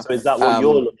 you know. So is that what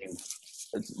you're looking?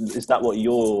 Is that what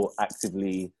you're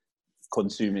actively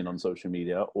consuming on social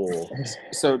media, or?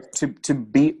 So to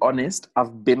be honest,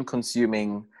 I've been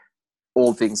consuming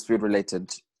all things food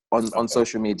related on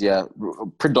social media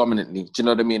predominantly. Do you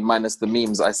know what I mean? Minus the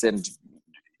memes I send.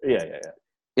 Yeah.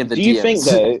 In the Do you DMs. think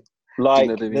though? Like, you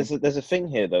know what I mean? there's a thing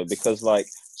here though, because, like,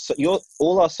 so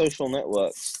all our social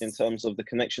networks, in terms of the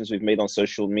connections we've made on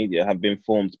social media, have been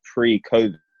formed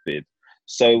pre-COVID.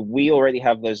 So we already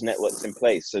have those networks in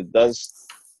place. So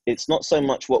it's not so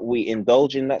much what we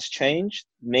indulge in that's changed,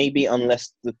 maybe,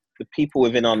 unless the people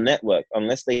within our network,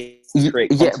 unless they create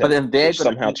content, but then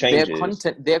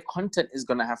changes. Their content is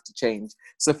going to have to change.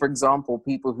 So, for example,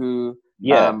 people who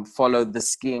follow the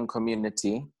skiing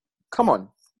community, come on.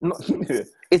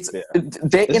 They're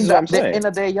in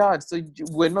their yard, so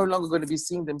we're no longer going to be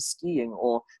seeing them skiing.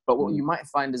 But what you might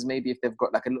find is maybe if they've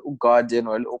got, like, a little garden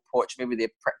or a little porch, maybe they're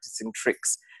practicing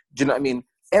tricks. Do you know what I mean?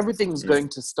 everything's going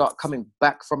to start coming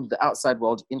back from the outside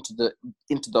world into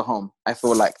the home. I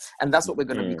feel like, and that's what we're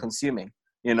going to be consuming.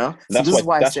 You know, so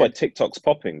why TikTok's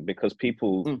popping, because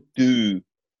people do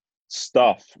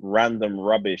stuff, random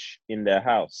rubbish in their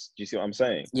house. Do you see what I'm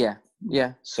saying? Yeah.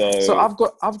 So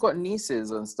I've got nieces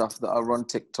and stuff that are on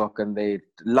TikTok, and they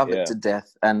love it to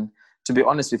death. And to be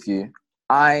honest with you,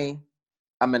 I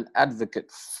am an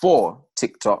advocate for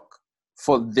TikTok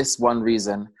for this one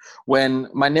reason. When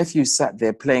my nephew sat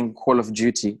there playing Call of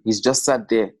Duty, he's just sat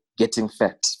there getting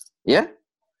fat. Yeah.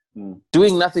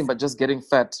 Doing nothing but just getting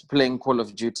fat, playing Call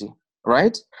of Duty,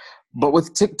 right? But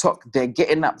with TikTok, they're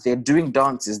getting up, they're doing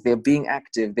dances, they're being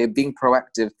active, they're being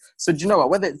proactive. So do you know what?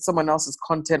 Whether it's someone else's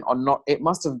content or not, it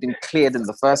must have been cleared in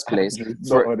the first place.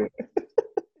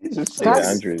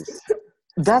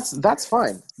 That's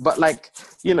fine. But like,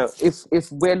 you know,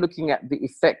 if we're looking at the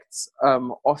effects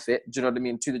of it, do you know what I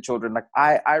mean, to the children, like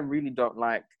I really don't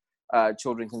like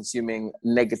children consuming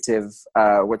negative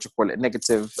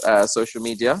negative social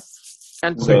media.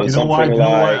 And so you know why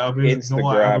I have a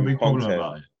big problem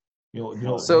about it.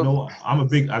 I'm a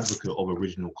big advocate of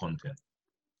original content.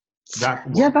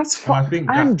 That's fine. I think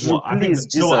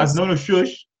that's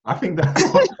shush. I think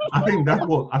that's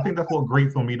what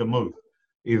grates on me the most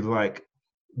is like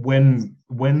when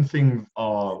things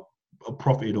are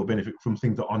profited or benefit from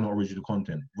things that are not original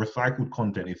content. Recycled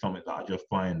content is something that I just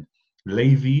find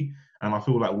lazy, and I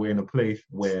feel like we're in a place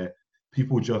where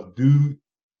people just do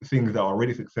things that are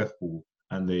already successful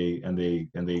and they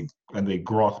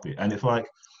grasp it, and it's like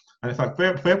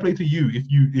fair play to you if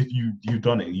you've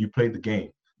done it, you played the game,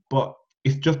 but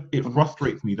it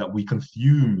frustrates me that we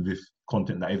consume this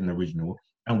content that isn't original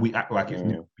and we act like it's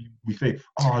new. We say,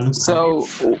 "Oh, look." So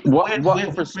what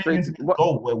frustrated?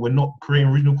 We're not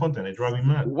creating original content. It drives me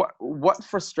mad. What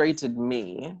frustrated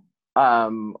me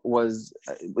was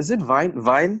it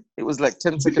Vine? It was like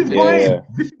 10 seconds.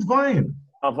 This is Vine.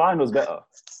 Vine was better.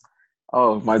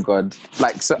 Oh my God!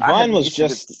 Like so, Vine was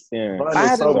just. I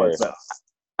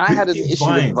had an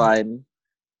issue with Vine.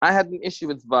 I had an issue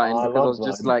with Vine because I was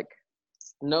just like,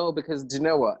 no, because do you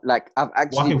know what? Like, I've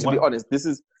actually, to be honest, this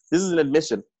is an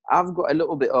admission. I've got a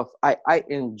little bit of I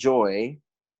enjoy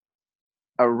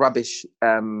a rubbish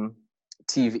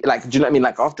TV. Like, do you know what I mean?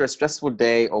 Like after a stressful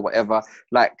day or whatever,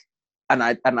 like, and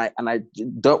I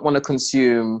don't want to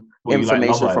consume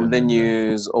information from the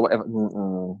news or whatever.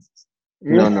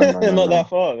 No, not that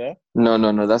far, man.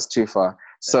 No, that's too far.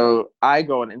 So I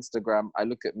go on Instagram, I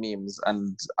look at memes,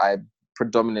 and I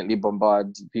predominantly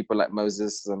bombard people like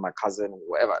Moses and my cousin,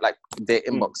 whatever. Like their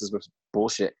inboxes with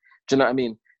bullshit. Do you know what I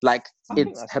mean? Like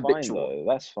it's habitual.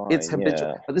 That's fine. It's habitual.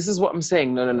 Yeah. But this is what I'm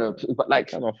saying. No. But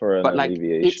like,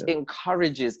 it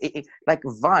encourages. It like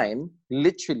Vine.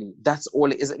 Literally, that's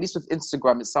all it is. At least with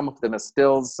Instagram, some of them are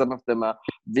stills, some of them are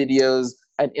videos,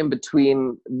 and in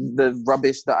between the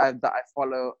rubbish that I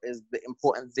follow is the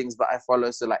important things that I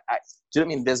follow. So like, do you know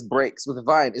what I mean? There's breaks. With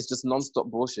Vine, it's just non-stop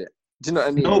bullshit. Do you know what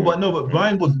I mean? But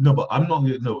Vine was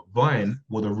Vine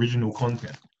was original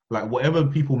content. Like whatever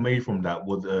people made from that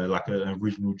was like an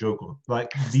original joke.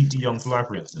 Like DC Young Fly,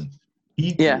 for instance,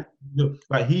 he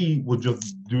was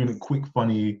just doing a quick,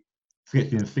 funny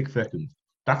sketch in 6 seconds.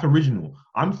 That's original.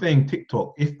 I'm saying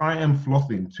TikTok. If I am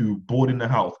flossing to bored in the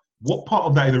house, what part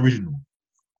of that is original?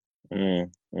 Yeah,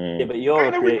 but you're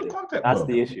a creative. That's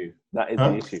the issue. That is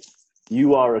the issue.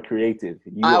 You are a creative.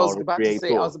 I was about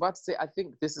to say. I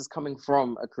think this is coming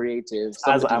from a creative.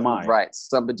 As am I. Right.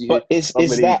 Somebody. But is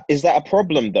that a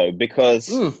problem though? Because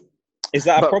is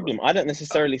that a problem? I don't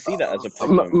necessarily see that as a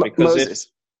problem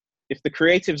because if the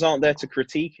creatives aren't there to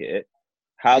critique it,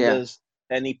 how does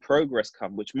any progress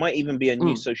come? Which might even be a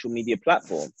new social media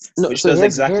platform, which does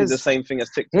exactly the same thing as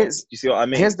TikTok. Do you see what I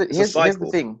mean? Here's the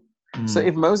thing. So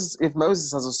if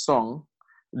Moses has a song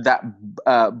that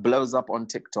blows up on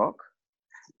TikTok,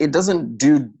 it doesn't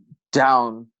do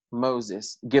down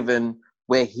Moses given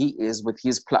where he is with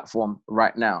his platform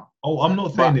right now. Oh, I'm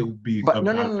not saying it would be. But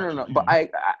no. But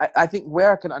I think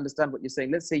where I can understand what you're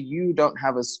saying. Let's say you don't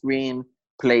have a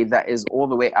screenplay that is all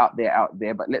the way out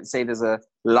there. But let's say there's a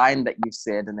line that you've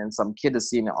said, and then some kid has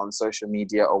seen it on social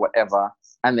media or whatever,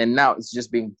 and then now it's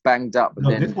just being banged up. But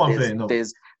then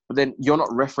but then you're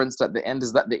not referenced at the end.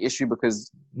 Is that the issue? Because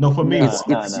for me,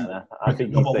 no. I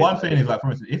think but what I'm saying is, like,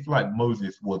 for instance,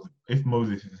 if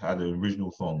Moses had an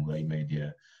original song that he made,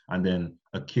 and then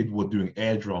a kid was doing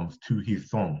air drums to his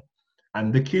song,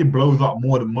 and the kid blows up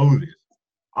more than Moses,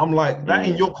 I'm like, that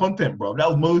ain't your content, bro. That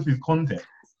was Moses' content.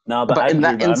 No, but in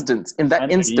that instance,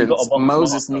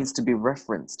 Moses needs to be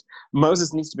referenced.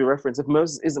 Moses needs to be referenced. If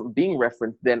Moses isn't being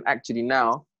referenced, then actually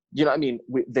now, you know what I mean?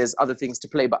 There's other things to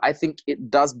play, but I think it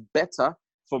does better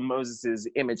for Moses's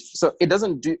image. So it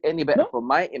doesn't do any better for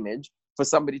my image for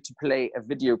somebody to play a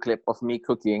video clip of me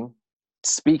cooking,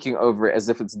 speaking over it as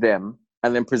if it's them,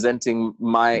 and then presenting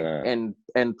my end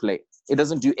plate. It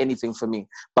doesn't do anything for me.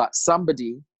 But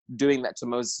somebody doing that to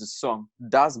Moses' song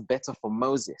does better for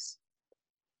Moses.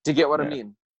 Do you get what I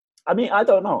mean? I mean, I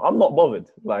don't know. I'm not bothered.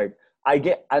 Like, I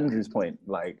get Andrew's point.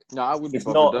 Like, no, I wouldn't be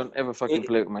bothered. Don't ever fucking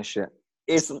play with my shit.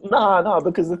 It's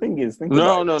because the thing is,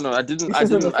 no. I didn't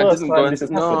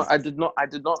go. I did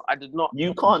not.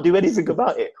 You can't do anything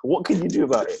about it. What can you do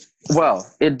about it? Well,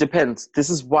 it depends. This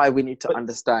is why we need to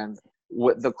understand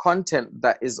what the content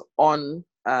that is on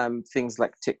things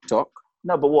like TikTok.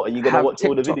 No, but what are you gonna watch TikTok,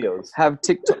 all the videos? Have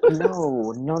TikTok?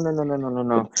 No.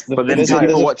 But then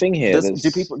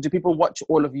do people watch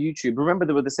all of YouTube? Remember,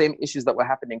 there were the same issues that were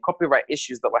happening, copyright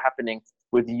issues that were happening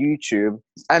with YouTube.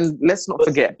 And let's not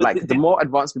forget, like the more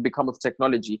advanced we become with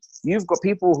technology, you've got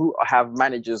people who have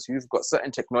managers who've got certain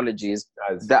technologies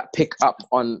that pick up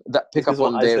on their. I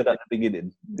said at the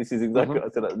beginning. This is exactly what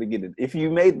I said at the beginning. If you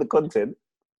made the content,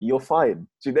 you're fine.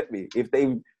 Do you get me? If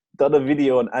they've done a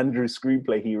video on Andrew's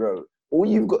screenplay he wrote, all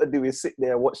you've got to do is sit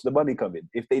there and watch the money come in.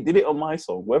 If they did it on my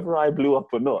song, whether I blew up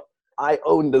or not, I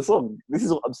own the song. This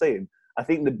is what I'm saying. I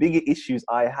think the bigger issues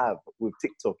I have with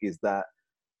TikTok is that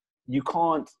you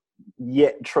can't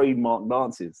yet trademark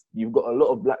dances. You've got a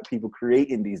lot of black people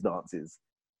creating these dances.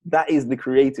 That is the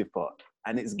creative part.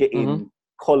 And it's getting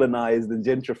colonized and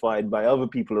gentrified by other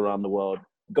people around the world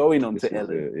going on to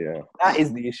Ellen. That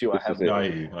is the issue I have.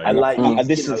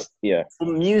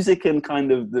 From music and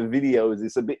kind of the videos,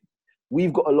 it's a bit,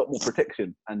 we've got a lot more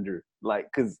protection, Andrew. Like,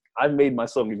 because I've made my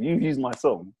song. If you've used my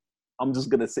song, I'm just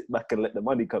going to sit back and let the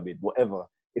money come in, whatever.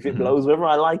 If it blows, whether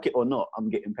I like it or not, I'm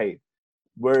getting paid.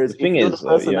 Whereas if you're the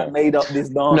person that made up this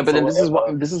dance... No, but then this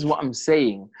is what I'm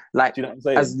saying. Like, you know what I'm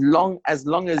saying? As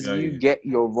long as you get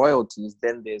your royalties,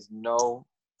 then there's no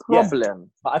problem. Yeah.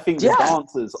 But I think the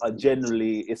dancers are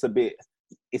generally, it's a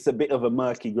bit of a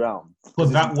murky ground.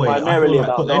 Because that way, primarily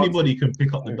because anybody can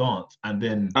pick up the dance, and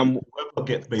then whoever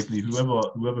gets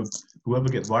whoever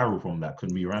gets viral from that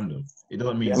can be random. It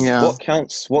doesn't mean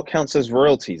what counts as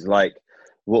royalties. Like,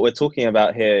 what we're talking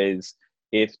about here is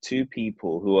if two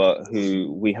people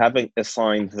who we haven't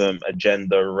assigned them a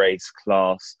gender, race,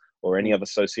 class, or any other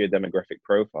socio-demographic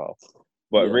profile,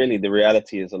 but really the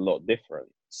reality is a lot different.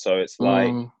 So it's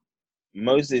like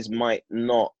Moses might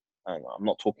not. I'm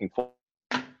not talking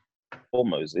for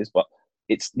Moses, but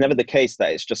it's never the case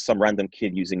that it's just some random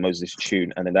kid using Moses'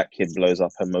 tune and then that kid blows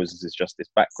up and Moses is just this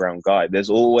background guy. There's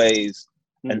always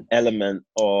an element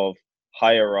of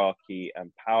hierarchy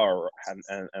and power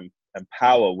and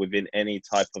power within any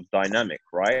type of dynamic,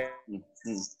 right?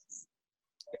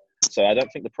 So I don't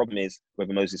think the problem is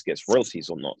whether Moses gets royalties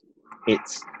or not.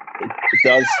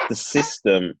 Does the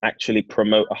system actually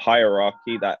promote a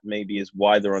hierarchy that maybe is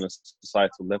wider on a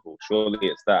societal level? Surely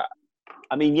it's that.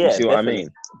 I mean, yeah. You see what I mean?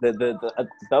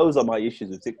 Those are my issues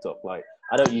with TikTok. Like,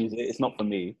 I don't use it. It's not for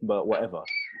me, but whatever.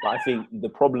 But I think the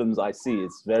problems I see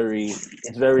is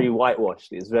it's very whitewashed.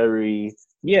 It's very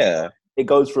It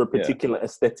goes for a particular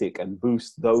aesthetic and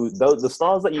boosts those the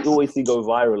stars that you always see go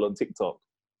viral on TikTok.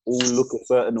 All look a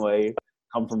certain way,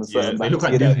 come from a certain. They look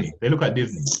like Disney. They look like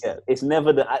Disney. Yeah, it's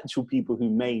never the actual people who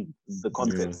made the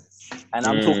content. And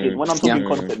I'm talking when I'm talking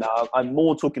content now, I'm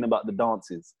more talking about the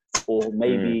dances or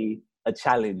maybe a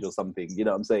challenge or something. You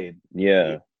know what I'm saying?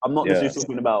 Yeah. I'm not necessarily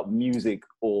talking about music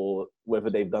or whether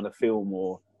they've done a film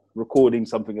or recording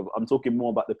something. I'm talking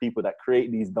more about the people that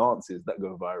create these dances that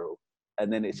go viral.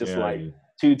 And then it's just like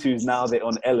Tutu's now they're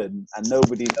on Ellen and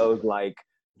nobody knows like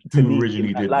who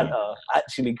originally did Atlanta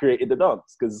actually created the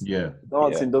dance because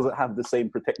dancing doesn't have the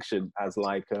same protection as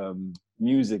like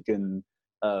music and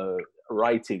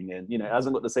writing, and it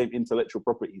hasn't got the same intellectual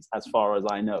properties as far as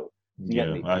I know. You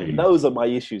get me? Those are my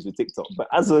issues with TikTok. But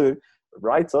as a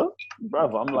writer,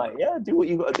 brother, I'm like, do what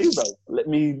you got to do, bro. Let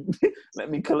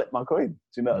me collect my coin. Do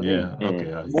you know what I mean?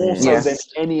 Okay. More so than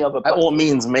any other platform. By all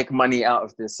means, make money out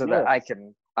of this so that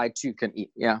I too can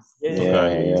eat.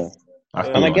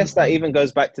 And I guess that even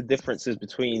goes back to differences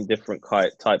between different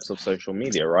types of social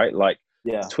media, right? Like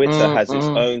Twitter has its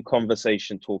own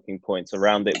conversation talking points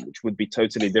around it, which would be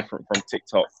totally different from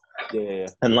TikTok.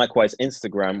 And likewise,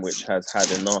 Instagram, which has had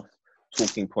enough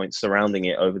talking points surrounding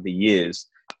it over the years.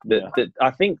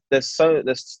 I think there's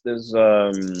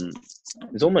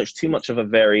almost too much of a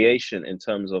variation in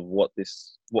terms of what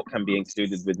can be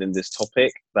included within this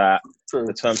topic, that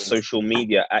the term social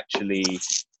media actually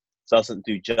doesn't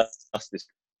do justice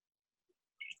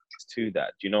to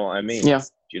that. Do you know what I mean? Yeah. Do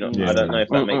you know? I don't know if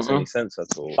that makes any sense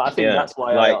at all. But I think that's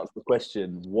why I asked the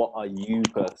question: what are you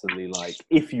personally like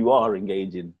if you are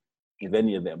engaging with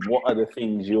any of them, what are the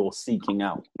things you're seeking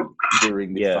out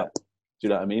during this time? Do you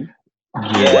know what I mean?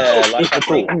 Yeah, like I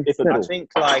think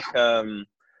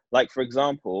like for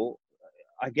example,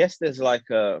 I guess there's like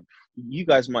you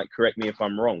guys might correct me if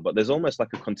I'm wrong, but there's almost like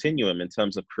a continuum in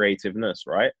terms of creativeness,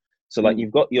 right? So like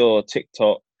you've got your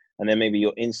TikTok, and then maybe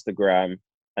your Instagram,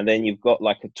 and then you've got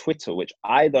like a Twitter, which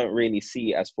I don't really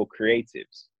see as for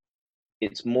creatives.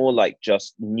 It's more like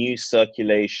just news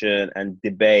circulation and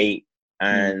debate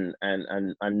and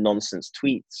nonsense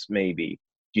tweets, maybe.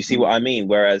 Do you see what I mean?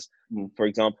 Whereas, for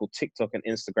example, TikTok and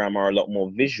Instagram are a lot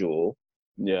more visual.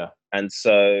 Yeah. And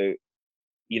so,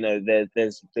 you know,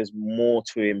 there's more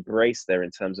to embrace there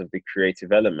in terms of the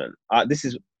creative element. I'm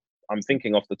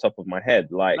thinking off the top of my head.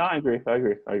 Like, no, I agree.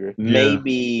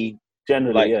 Maybe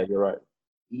generally, like, yeah, you're right.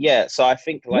 Yeah, so I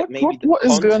think like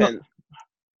the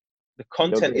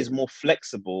content is more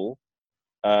flexible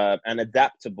and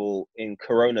adaptable in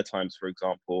Corona times, for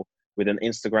example, with an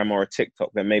Instagram or a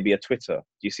TikTok than maybe a Twitter. Do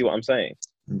you see what I'm saying?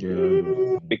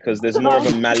 Yeah. Because there's more of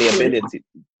a malleability.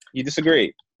 You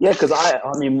disagree? Yeah, because I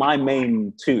mean, my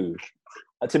main two,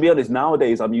 to be honest,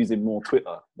 nowadays I'm using more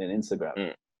Twitter than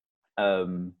Instagram.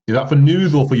 Is that for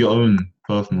news or for your own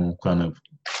personal kind of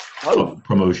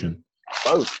promotion?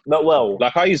 Both. No, well,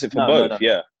 like I use it for both.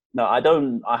 Yeah. No, I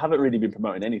don't. I haven't really been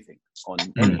promoting anything on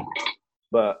any.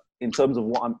 But in terms of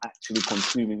what I'm actually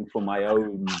consuming for my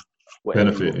own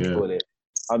benefit,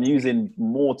 I'm using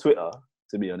more Twitter,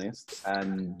 to be honest,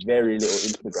 and very little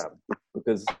Instagram,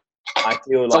 because I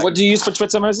feel like. So what do you use for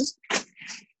Twitter, Moses?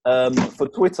 For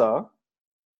Twitter,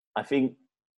 I think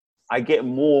I get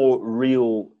more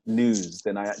real news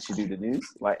than I actually do the news.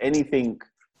 Like anything,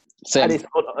 and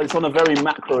it's on a very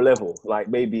macro level, like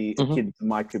maybe a kid in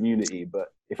my community. But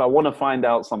if I want to find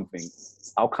out something,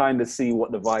 I'll kind of see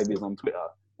what the vibe is on Twitter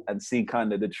and see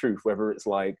kind of the truth, whether it's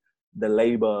like the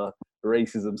Labour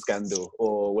racism scandal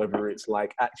or whether it's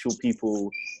like actual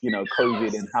people, you know,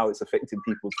 COVID and how it's affected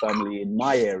people's family in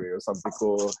my area or something,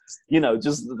 or, you know,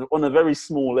 just on a very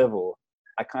small level.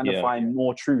 I kind of find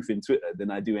more truth in Twitter than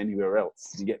I do anywhere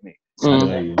else. Do you get me?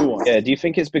 Yeah. Do you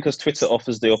think it's because Twitter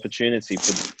offers the opportunity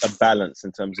for a balance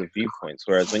in terms of viewpoints,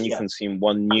 whereas when you consume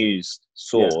one news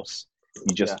source,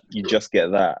 you just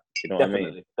get that? You know what I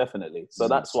mean? Definitely. So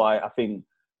that's why I think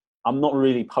I'm not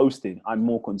really posting. I'm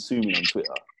more consuming on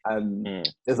Twitter, and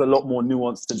there's a lot more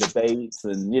nuance to debates,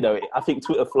 and you know, I think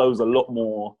Twitter flows a lot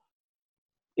more.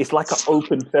 It's like an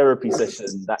open therapy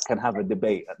session that can have a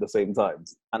debate at the same time.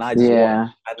 And I just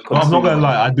I'm not gonna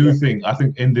lie, I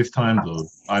think in this time though,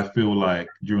 I feel like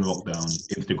during lockdown,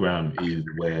 Instagram is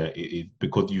where it is,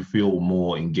 because you feel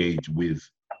more engaged with.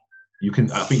 I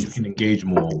think you can engage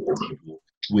more with people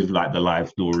with like the live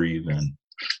stories and.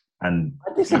 I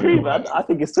disagree, man. I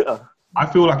think it's Twitter. I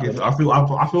feel like I feel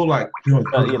like I feel like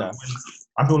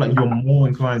you're more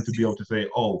inclined to be able to say,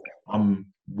 "Oh, I'm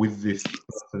with this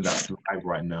person that's live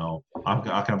right now. I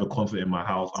can have a concert in my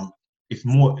house." It's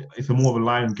more of a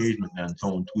live engagement than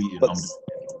someone tweeting.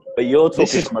 But you're talking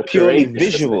this is purely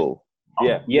visual.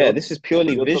 Yeah, this is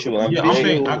purely visual. I'm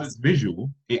saying as it's visual,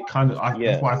 it kind of.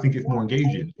 That's why I think it's more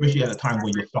engaging, especially at a time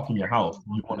when you're stuck in your house.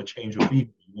 You want to change your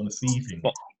feed. You want to see things.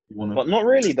 But not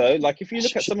really though. Like if you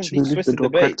look at some of these Twitter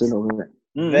debates,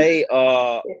 they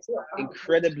are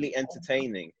incredibly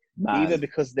entertaining, either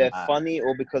because they're funny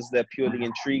or because they're purely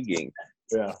intriguing.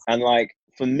 Yeah. And like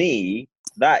for me,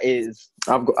 that is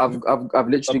I've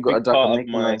literally got a duck of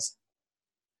my.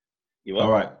 You are?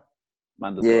 All right.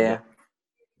 Yeah.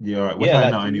 Yeah. All right. We're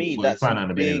fine now. We're fine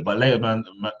out of it. But later,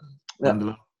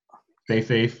 Mandela, stay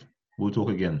safe. We'll talk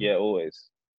again. Yeah, always.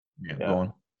 Yeah. Go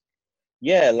on.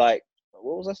 Yeah, like.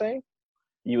 What was I saying?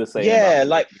 You were saying. Yeah,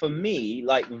 like for me,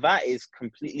 like that is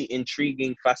completely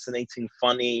intriguing, fascinating,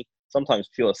 funny, sometimes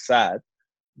feel sad,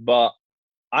 but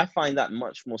I find that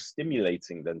much more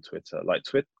stimulating than Twitter, like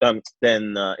than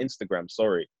Instagram.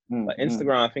 Sorry, like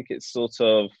Instagram, I think it's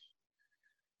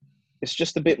it's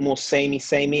just a bit more samey,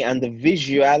 and the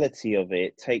visuality of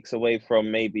it takes away from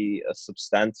maybe a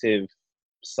substantive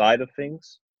side of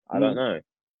things. I don't know.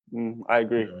 I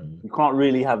agree. You can't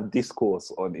really have discourse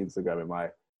on Instagram, in my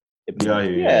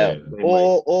opinion. Yeah.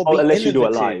 Or unless you do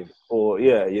it live, or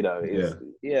you know,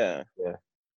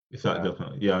 It's that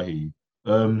definitely. Yeah, I hear you.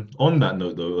 On that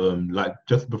note, though, like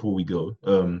just before we go,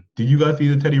 did you guys see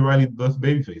the Teddy Riley versus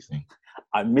Babyface thing?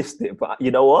 I missed it, but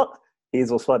you know what?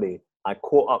 Here's what's funny. I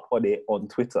caught up on it on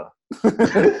Twitter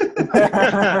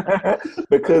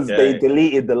because they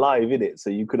deleted the live in it, so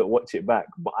you couldn't watch it back.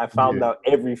 But I found out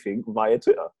everything via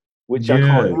Twitter, which I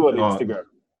can't do on Instagram.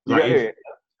 Like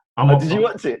did you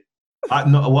watch it? I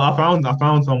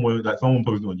found somewhere like someone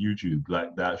posted on YouTube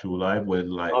like the actual live where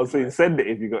like I'll say send it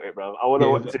if you got it, bro. I want to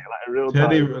watch it like in real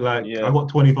Teddy, time. like I got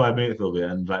 25 minutes of it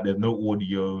and like there's no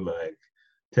audio. Like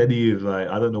Teddy is like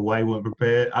I don't know why he wasn't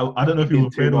prepared. I don't know if he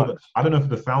was prepared or I don't know if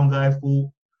the sound guy's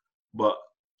fault, but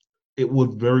it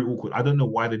was very awkward. I don't know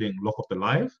why they didn't lock off the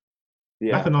live.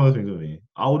 Yeah. That's another thing to me.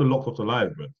 I would have locked off the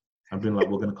live, bro. I've been like,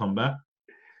 we're gonna come back.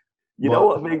 You know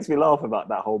what makes me laugh about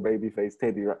that whole babyface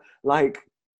Teddy? Right? Like,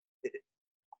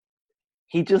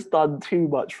 he just done too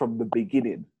much from the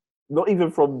beginning. Not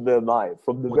even from the live,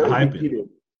 from the very beginning.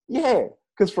 Yeah,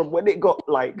 because from when it got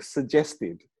like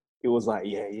suggested, it was like,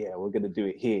 yeah, we're gonna do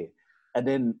it here, and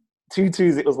then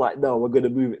 2-2s, it was like, no, we're gonna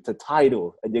move it to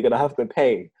Tidal, and you're gonna have to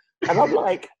pay. And I'm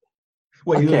like,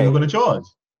 wait, okay. You're gonna charge?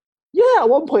 Yeah, at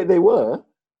one point they were,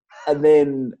 and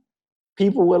then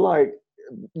people were like,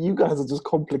 you guys are just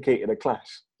complicating a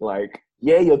clash. Like,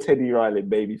 yeah, you're Teddy Riley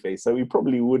babyface, so we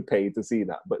probably would pay to see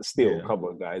that. But still, come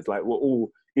on, guys. Like, we're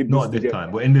all in this Not this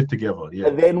time. We're in this together. Yeah.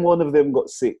 And then one of them got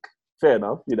sick. Fair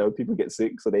enough. You know, people get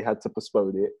sick, so they had to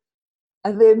postpone it.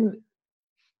 And then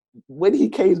when he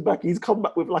came back, he's come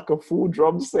back with like a full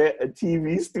drum set, a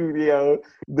TV studio,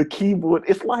 the keyboard.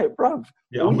 It's like, bruv.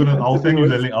 Yeah, I'll send you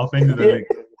the link. I'll send you the link.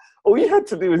 All you had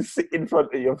to do is sit in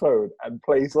front of your phone and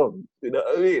play songs. You know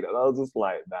what I mean? And I was just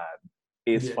like, man,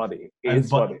 it's funny. It's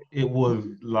funny. It was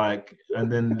like,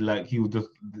 and then like he was just,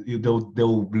 there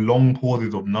were long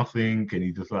pauses of nothing, and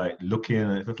he just like looking,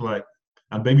 and it's just like,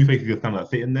 and Babyface is just kind of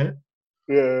like sitting there.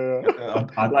 Yeah.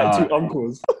 Like two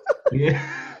uncles. Yeah.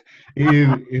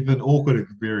 It's an awkward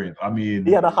experience. I mean,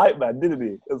 he had a hype man, didn't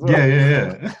he? As well?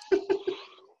 Yeah.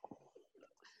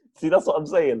 See, that's what I'm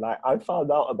saying. Like, I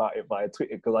found out about it via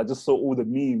Twitter because I just saw all the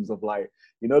memes of like,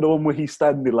 you know, the one where he's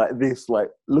standing like this, like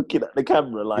looking at the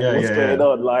camera, like what's going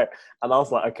on, like. And I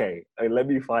was like, okay, let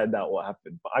me find out what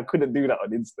happened. But I couldn't do that on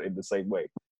Insta in the same way.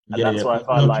 And that's why I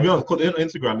found like, to be honest, on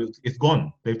Instagram, it's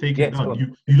gone. They've taken it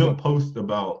down. You don't post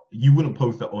about. You wouldn't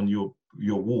post that on your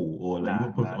wall or like you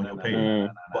wouldn't post it on your page.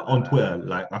 But on Twitter,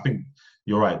 like I think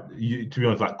you're right. To be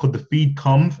honest, like because the feed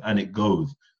comes and it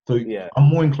goes. So I'm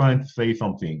more inclined to say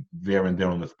something there and there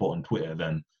on the spot on Twitter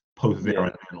than post there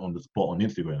and then on the spot on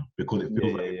Instagram because it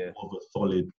feels like it's more of a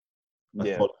solid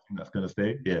thing that's going to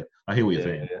stay. Yeah, I hear what you're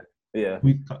saying. Yeah.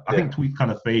 I think tweets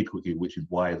kind of fade quickly, which is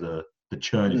why the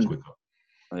churn is quicker.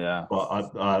 Yeah. But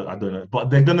I don't know. But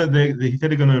they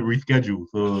said they're gonna reschedule.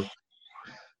 So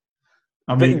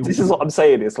I mean, this is what I'm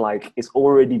saying. It's like it's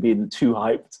already been too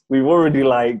hyped. We've already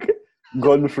like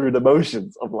gone through the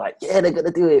motions of like, yeah, they're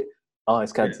gonna do it. Oh,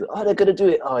 it's cancelled. Oh, they're gonna do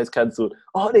it. Oh, it's cancelled.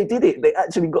 Oh, they did it. They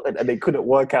actually got it, and they couldn't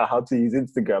work out how to use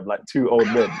Instagram like two old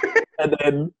men. And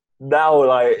then now,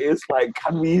 like, it's like,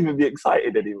 can we even be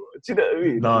excited anymore? Do you know what I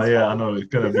mean? No, I know it's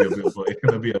gonna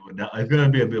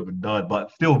be a bit of a dud,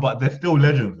 but they're still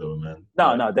legends, though, man.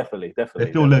 No, definitely. They're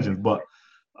still legends, but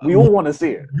we all want to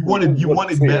see it. You wanted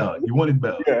better. You wanted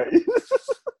better. Yeah.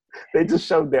 They just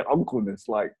showed their uncleness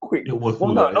like quick. It was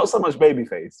not so much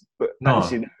Babyface, but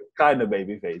actually kind of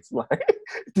Babyface. Like,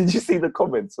 did you see the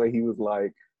comments where he was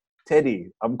like,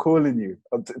 "Teddy, I'm calling you.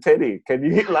 Teddy, can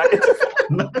you hit like?"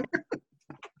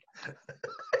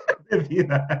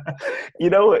 You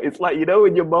know what? It's like, you know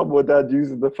when your mum or dad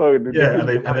uses the phone. And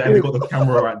they got the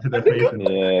camera right to their face.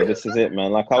 Yeah, this is it,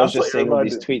 man. Like I was just seeing all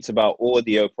these tweets about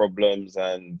audio problems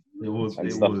and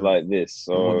stuff like this.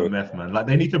 So it was a mess, man. Like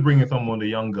they need to bring in some of the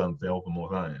young guns to help them more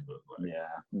time. Yeah.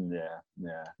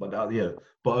 But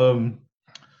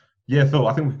so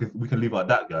I think we can leave it at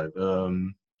that, guys.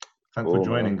 Thanks for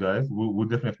joining, guys. We'll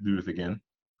definitely have to do this again.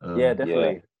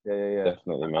 Definitely. Yeah.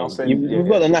 Definitely, man. We've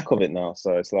got the knack of it now,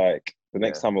 so it's like the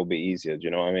next time will be easier. Do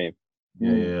you know what I mean?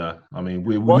 Yeah. I mean,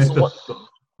 we missed it.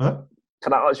 Huh?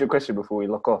 Can I ask you a question before we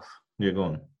lock off? Yeah, go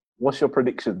on. What's your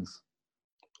predictions?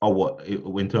 Oh, what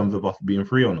in terms of us being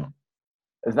free or not?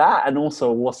 That, and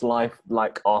also what's life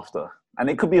like after?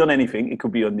 And it could be on anything. It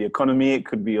could be on the economy. It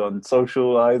could be on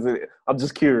socializing. I'm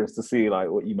just curious to see like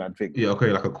what you man think. Yeah.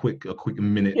 Okay. Like a quick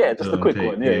minute. Yeah, just a quick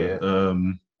one. Yeah.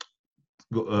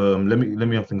 Let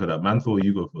me have a think of that. Mansour,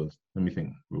 you go first. Let me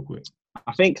think real quick.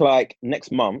 I think like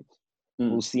next month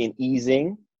we'll see an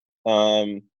easing,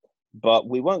 but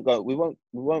we won't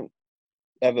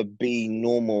ever be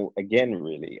normal again.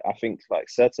 Really, I think like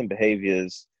certain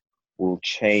behaviors will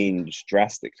change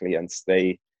drastically and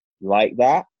stay like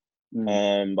that.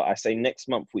 But I say next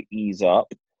month we ease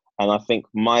up, and I think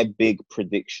my big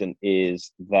prediction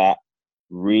is that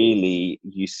really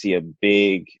you see a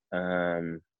big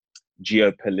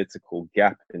geopolitical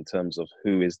gap in terms of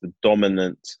who is the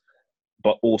dominant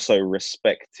but also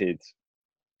respected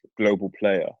global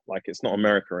player. Like it's not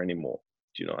America anymore.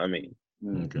 Do you know what I mean?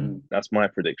 Okay. That's my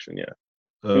prediction. Yeah.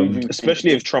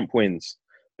 Especially if Trump wins,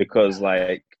 because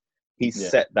like he's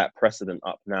set that precedent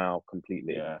up now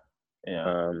completely.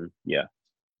 Yeah.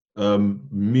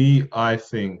 Me, I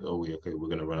think. Oh, okay, we're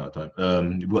gonna run out of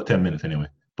time. We've got 10 minutes anyway.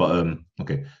 But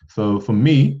okay. So for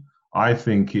me, I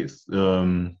think it's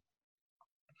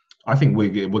I think we're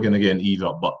gonna get an ease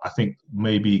up, but I think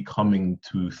maybe coming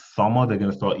to summer they're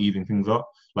gonna start easing things up.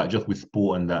 Like just with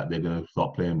sport and that, they're gonna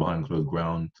start playing behind closed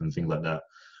grounds and things like that.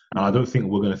 And I don't think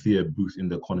we're gonna see a boost in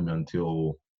the economy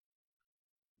until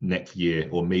next year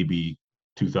or maybe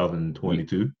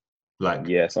 2022. Like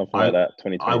something like that.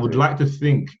 2022. I would like to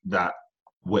think that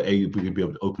we're able to be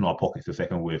able to open our pockets the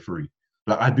second we're free.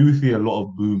 Like I do see a lot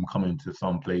of boom coming to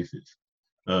some places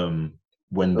when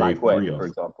they free us. For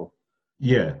example.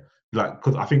 Yeah, like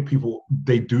because I think people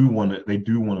they do want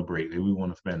to break, they do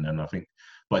want to spend, and I think,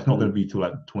 but it's not going to be till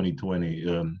like 2020,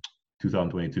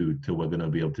 2022 till we're going to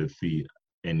be able to see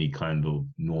any kind of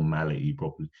normality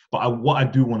properly. But what I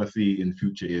do want to see in the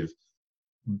future is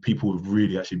people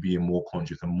really actually being more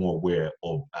conscious and more aware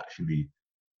of actually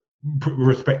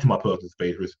respecting my personal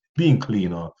space, being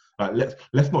cleaner. Like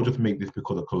let's not just make this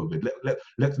because of COVID.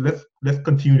 Let's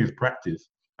continue this practice,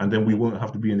 and then we won't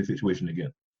have to be in this situation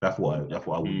again. That's what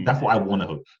I want to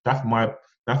hope. That's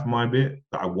my bit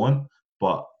that I want,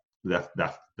 but that's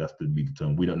to be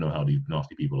determined. We don't know how these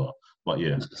nasty people are, but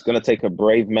yeah, it's going to take a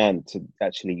brave man to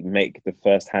actually make the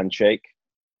first handshake.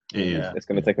 It is. It's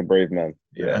going to take a brave man.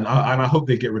 Yeah, and I hope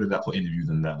they get rid of that for interviews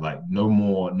and that. Like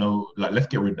like let's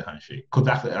get rid of the handshake because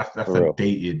that's a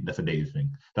dated thing.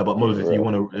 But Moses, you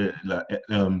want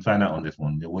to find out on this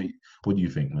one? What do you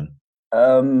think, man?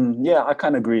 Yeah, I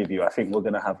kind of agree with you. I think we're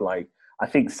going to have I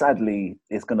think sadly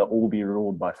it's going to all be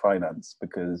ruled by finance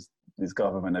because this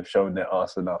government have shown their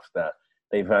arse enough that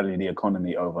they value the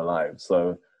economy over lives.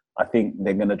 So I think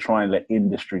they're going to try and let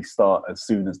industry start as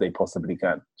soon as they possibly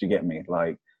can. Do you get me?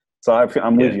 So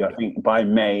I'm with you. I think by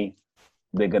May,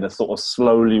 they're going to sort of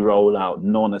slowly roll out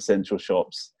non-essential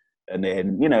shops. And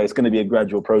then, it's going to be a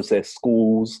gradual process.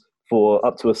 Schools for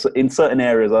up to in certain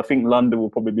areas. I think London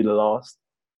will probably be the last,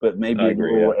 but maybe in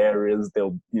rural areas,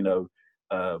 they'll,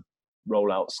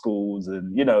 roll out schools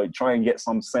and, try and get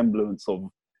some semblance of,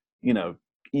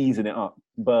 easing it up.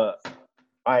 But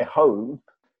I hope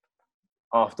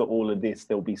after all of this,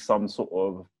 there'll be some sort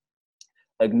of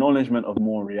acknowledgement of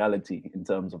more reality in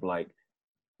terms of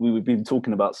we've been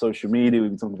talking about social media,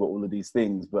 we've been talking about all of these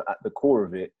things, but at the core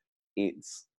of it,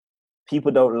 it's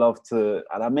people don't love to,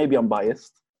 and maybe I'm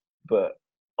biased, but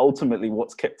ultimately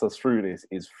what's kept us through this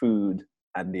is food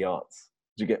and the arts.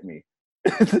 Do you get me?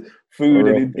 Food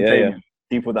and entertainment. Yeah.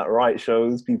 People that write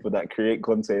shows, people that create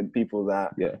content, people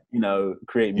that,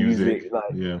 create music.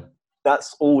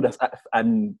 That's all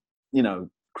and,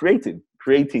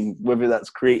 creating, whether that's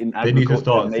creating agriculture. They need to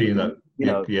start seeing that.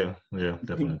 Yeah,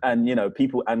 definitely. And,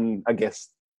 people, and I guess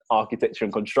architecture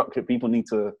and construction,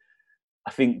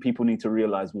 I think people need to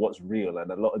realize what's real. And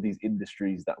a lot of these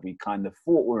industries that we kind of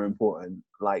thought were important,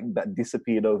 that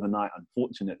disappeared overnight,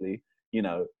 unfortunately,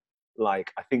 I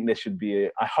think there should be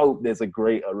I hope there's a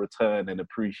greater return and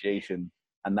appreciation,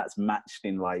 and that's matched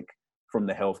in from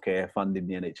the healthcare funding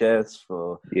the NHS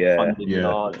for funding the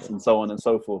arts and so on and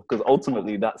so forth. Because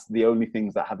ultimately that's the only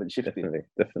things that haven't shifted. Definitely.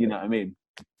 You know what I mean?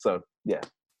 So yeah.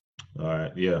 All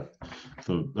right, yeah.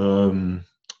 So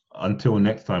until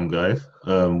next time, guys.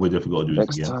 We definitely got to do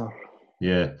this again. Time.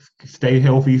 Yeah. Stay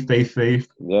healthy, stay safe.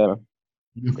 Yeah.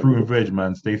 Fruit and veg,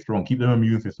 man. Stay strong. Keep their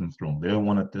immune system strong. They don't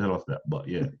want to tell us that, but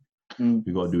yeah.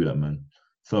 We got to do that, man.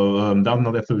 So that was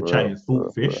another episode of Chatting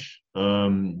Saltfish.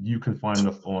 You can find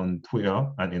us on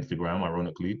Twitter and Instagram,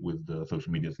 ironically, with the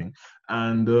social media thing,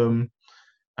 and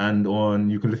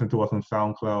you can listen to us on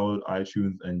SoundCloud,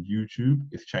 iTunes, and YouTube.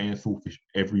 It's Chatting Saltfish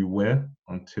everywhere.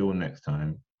 Until next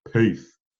time, peace.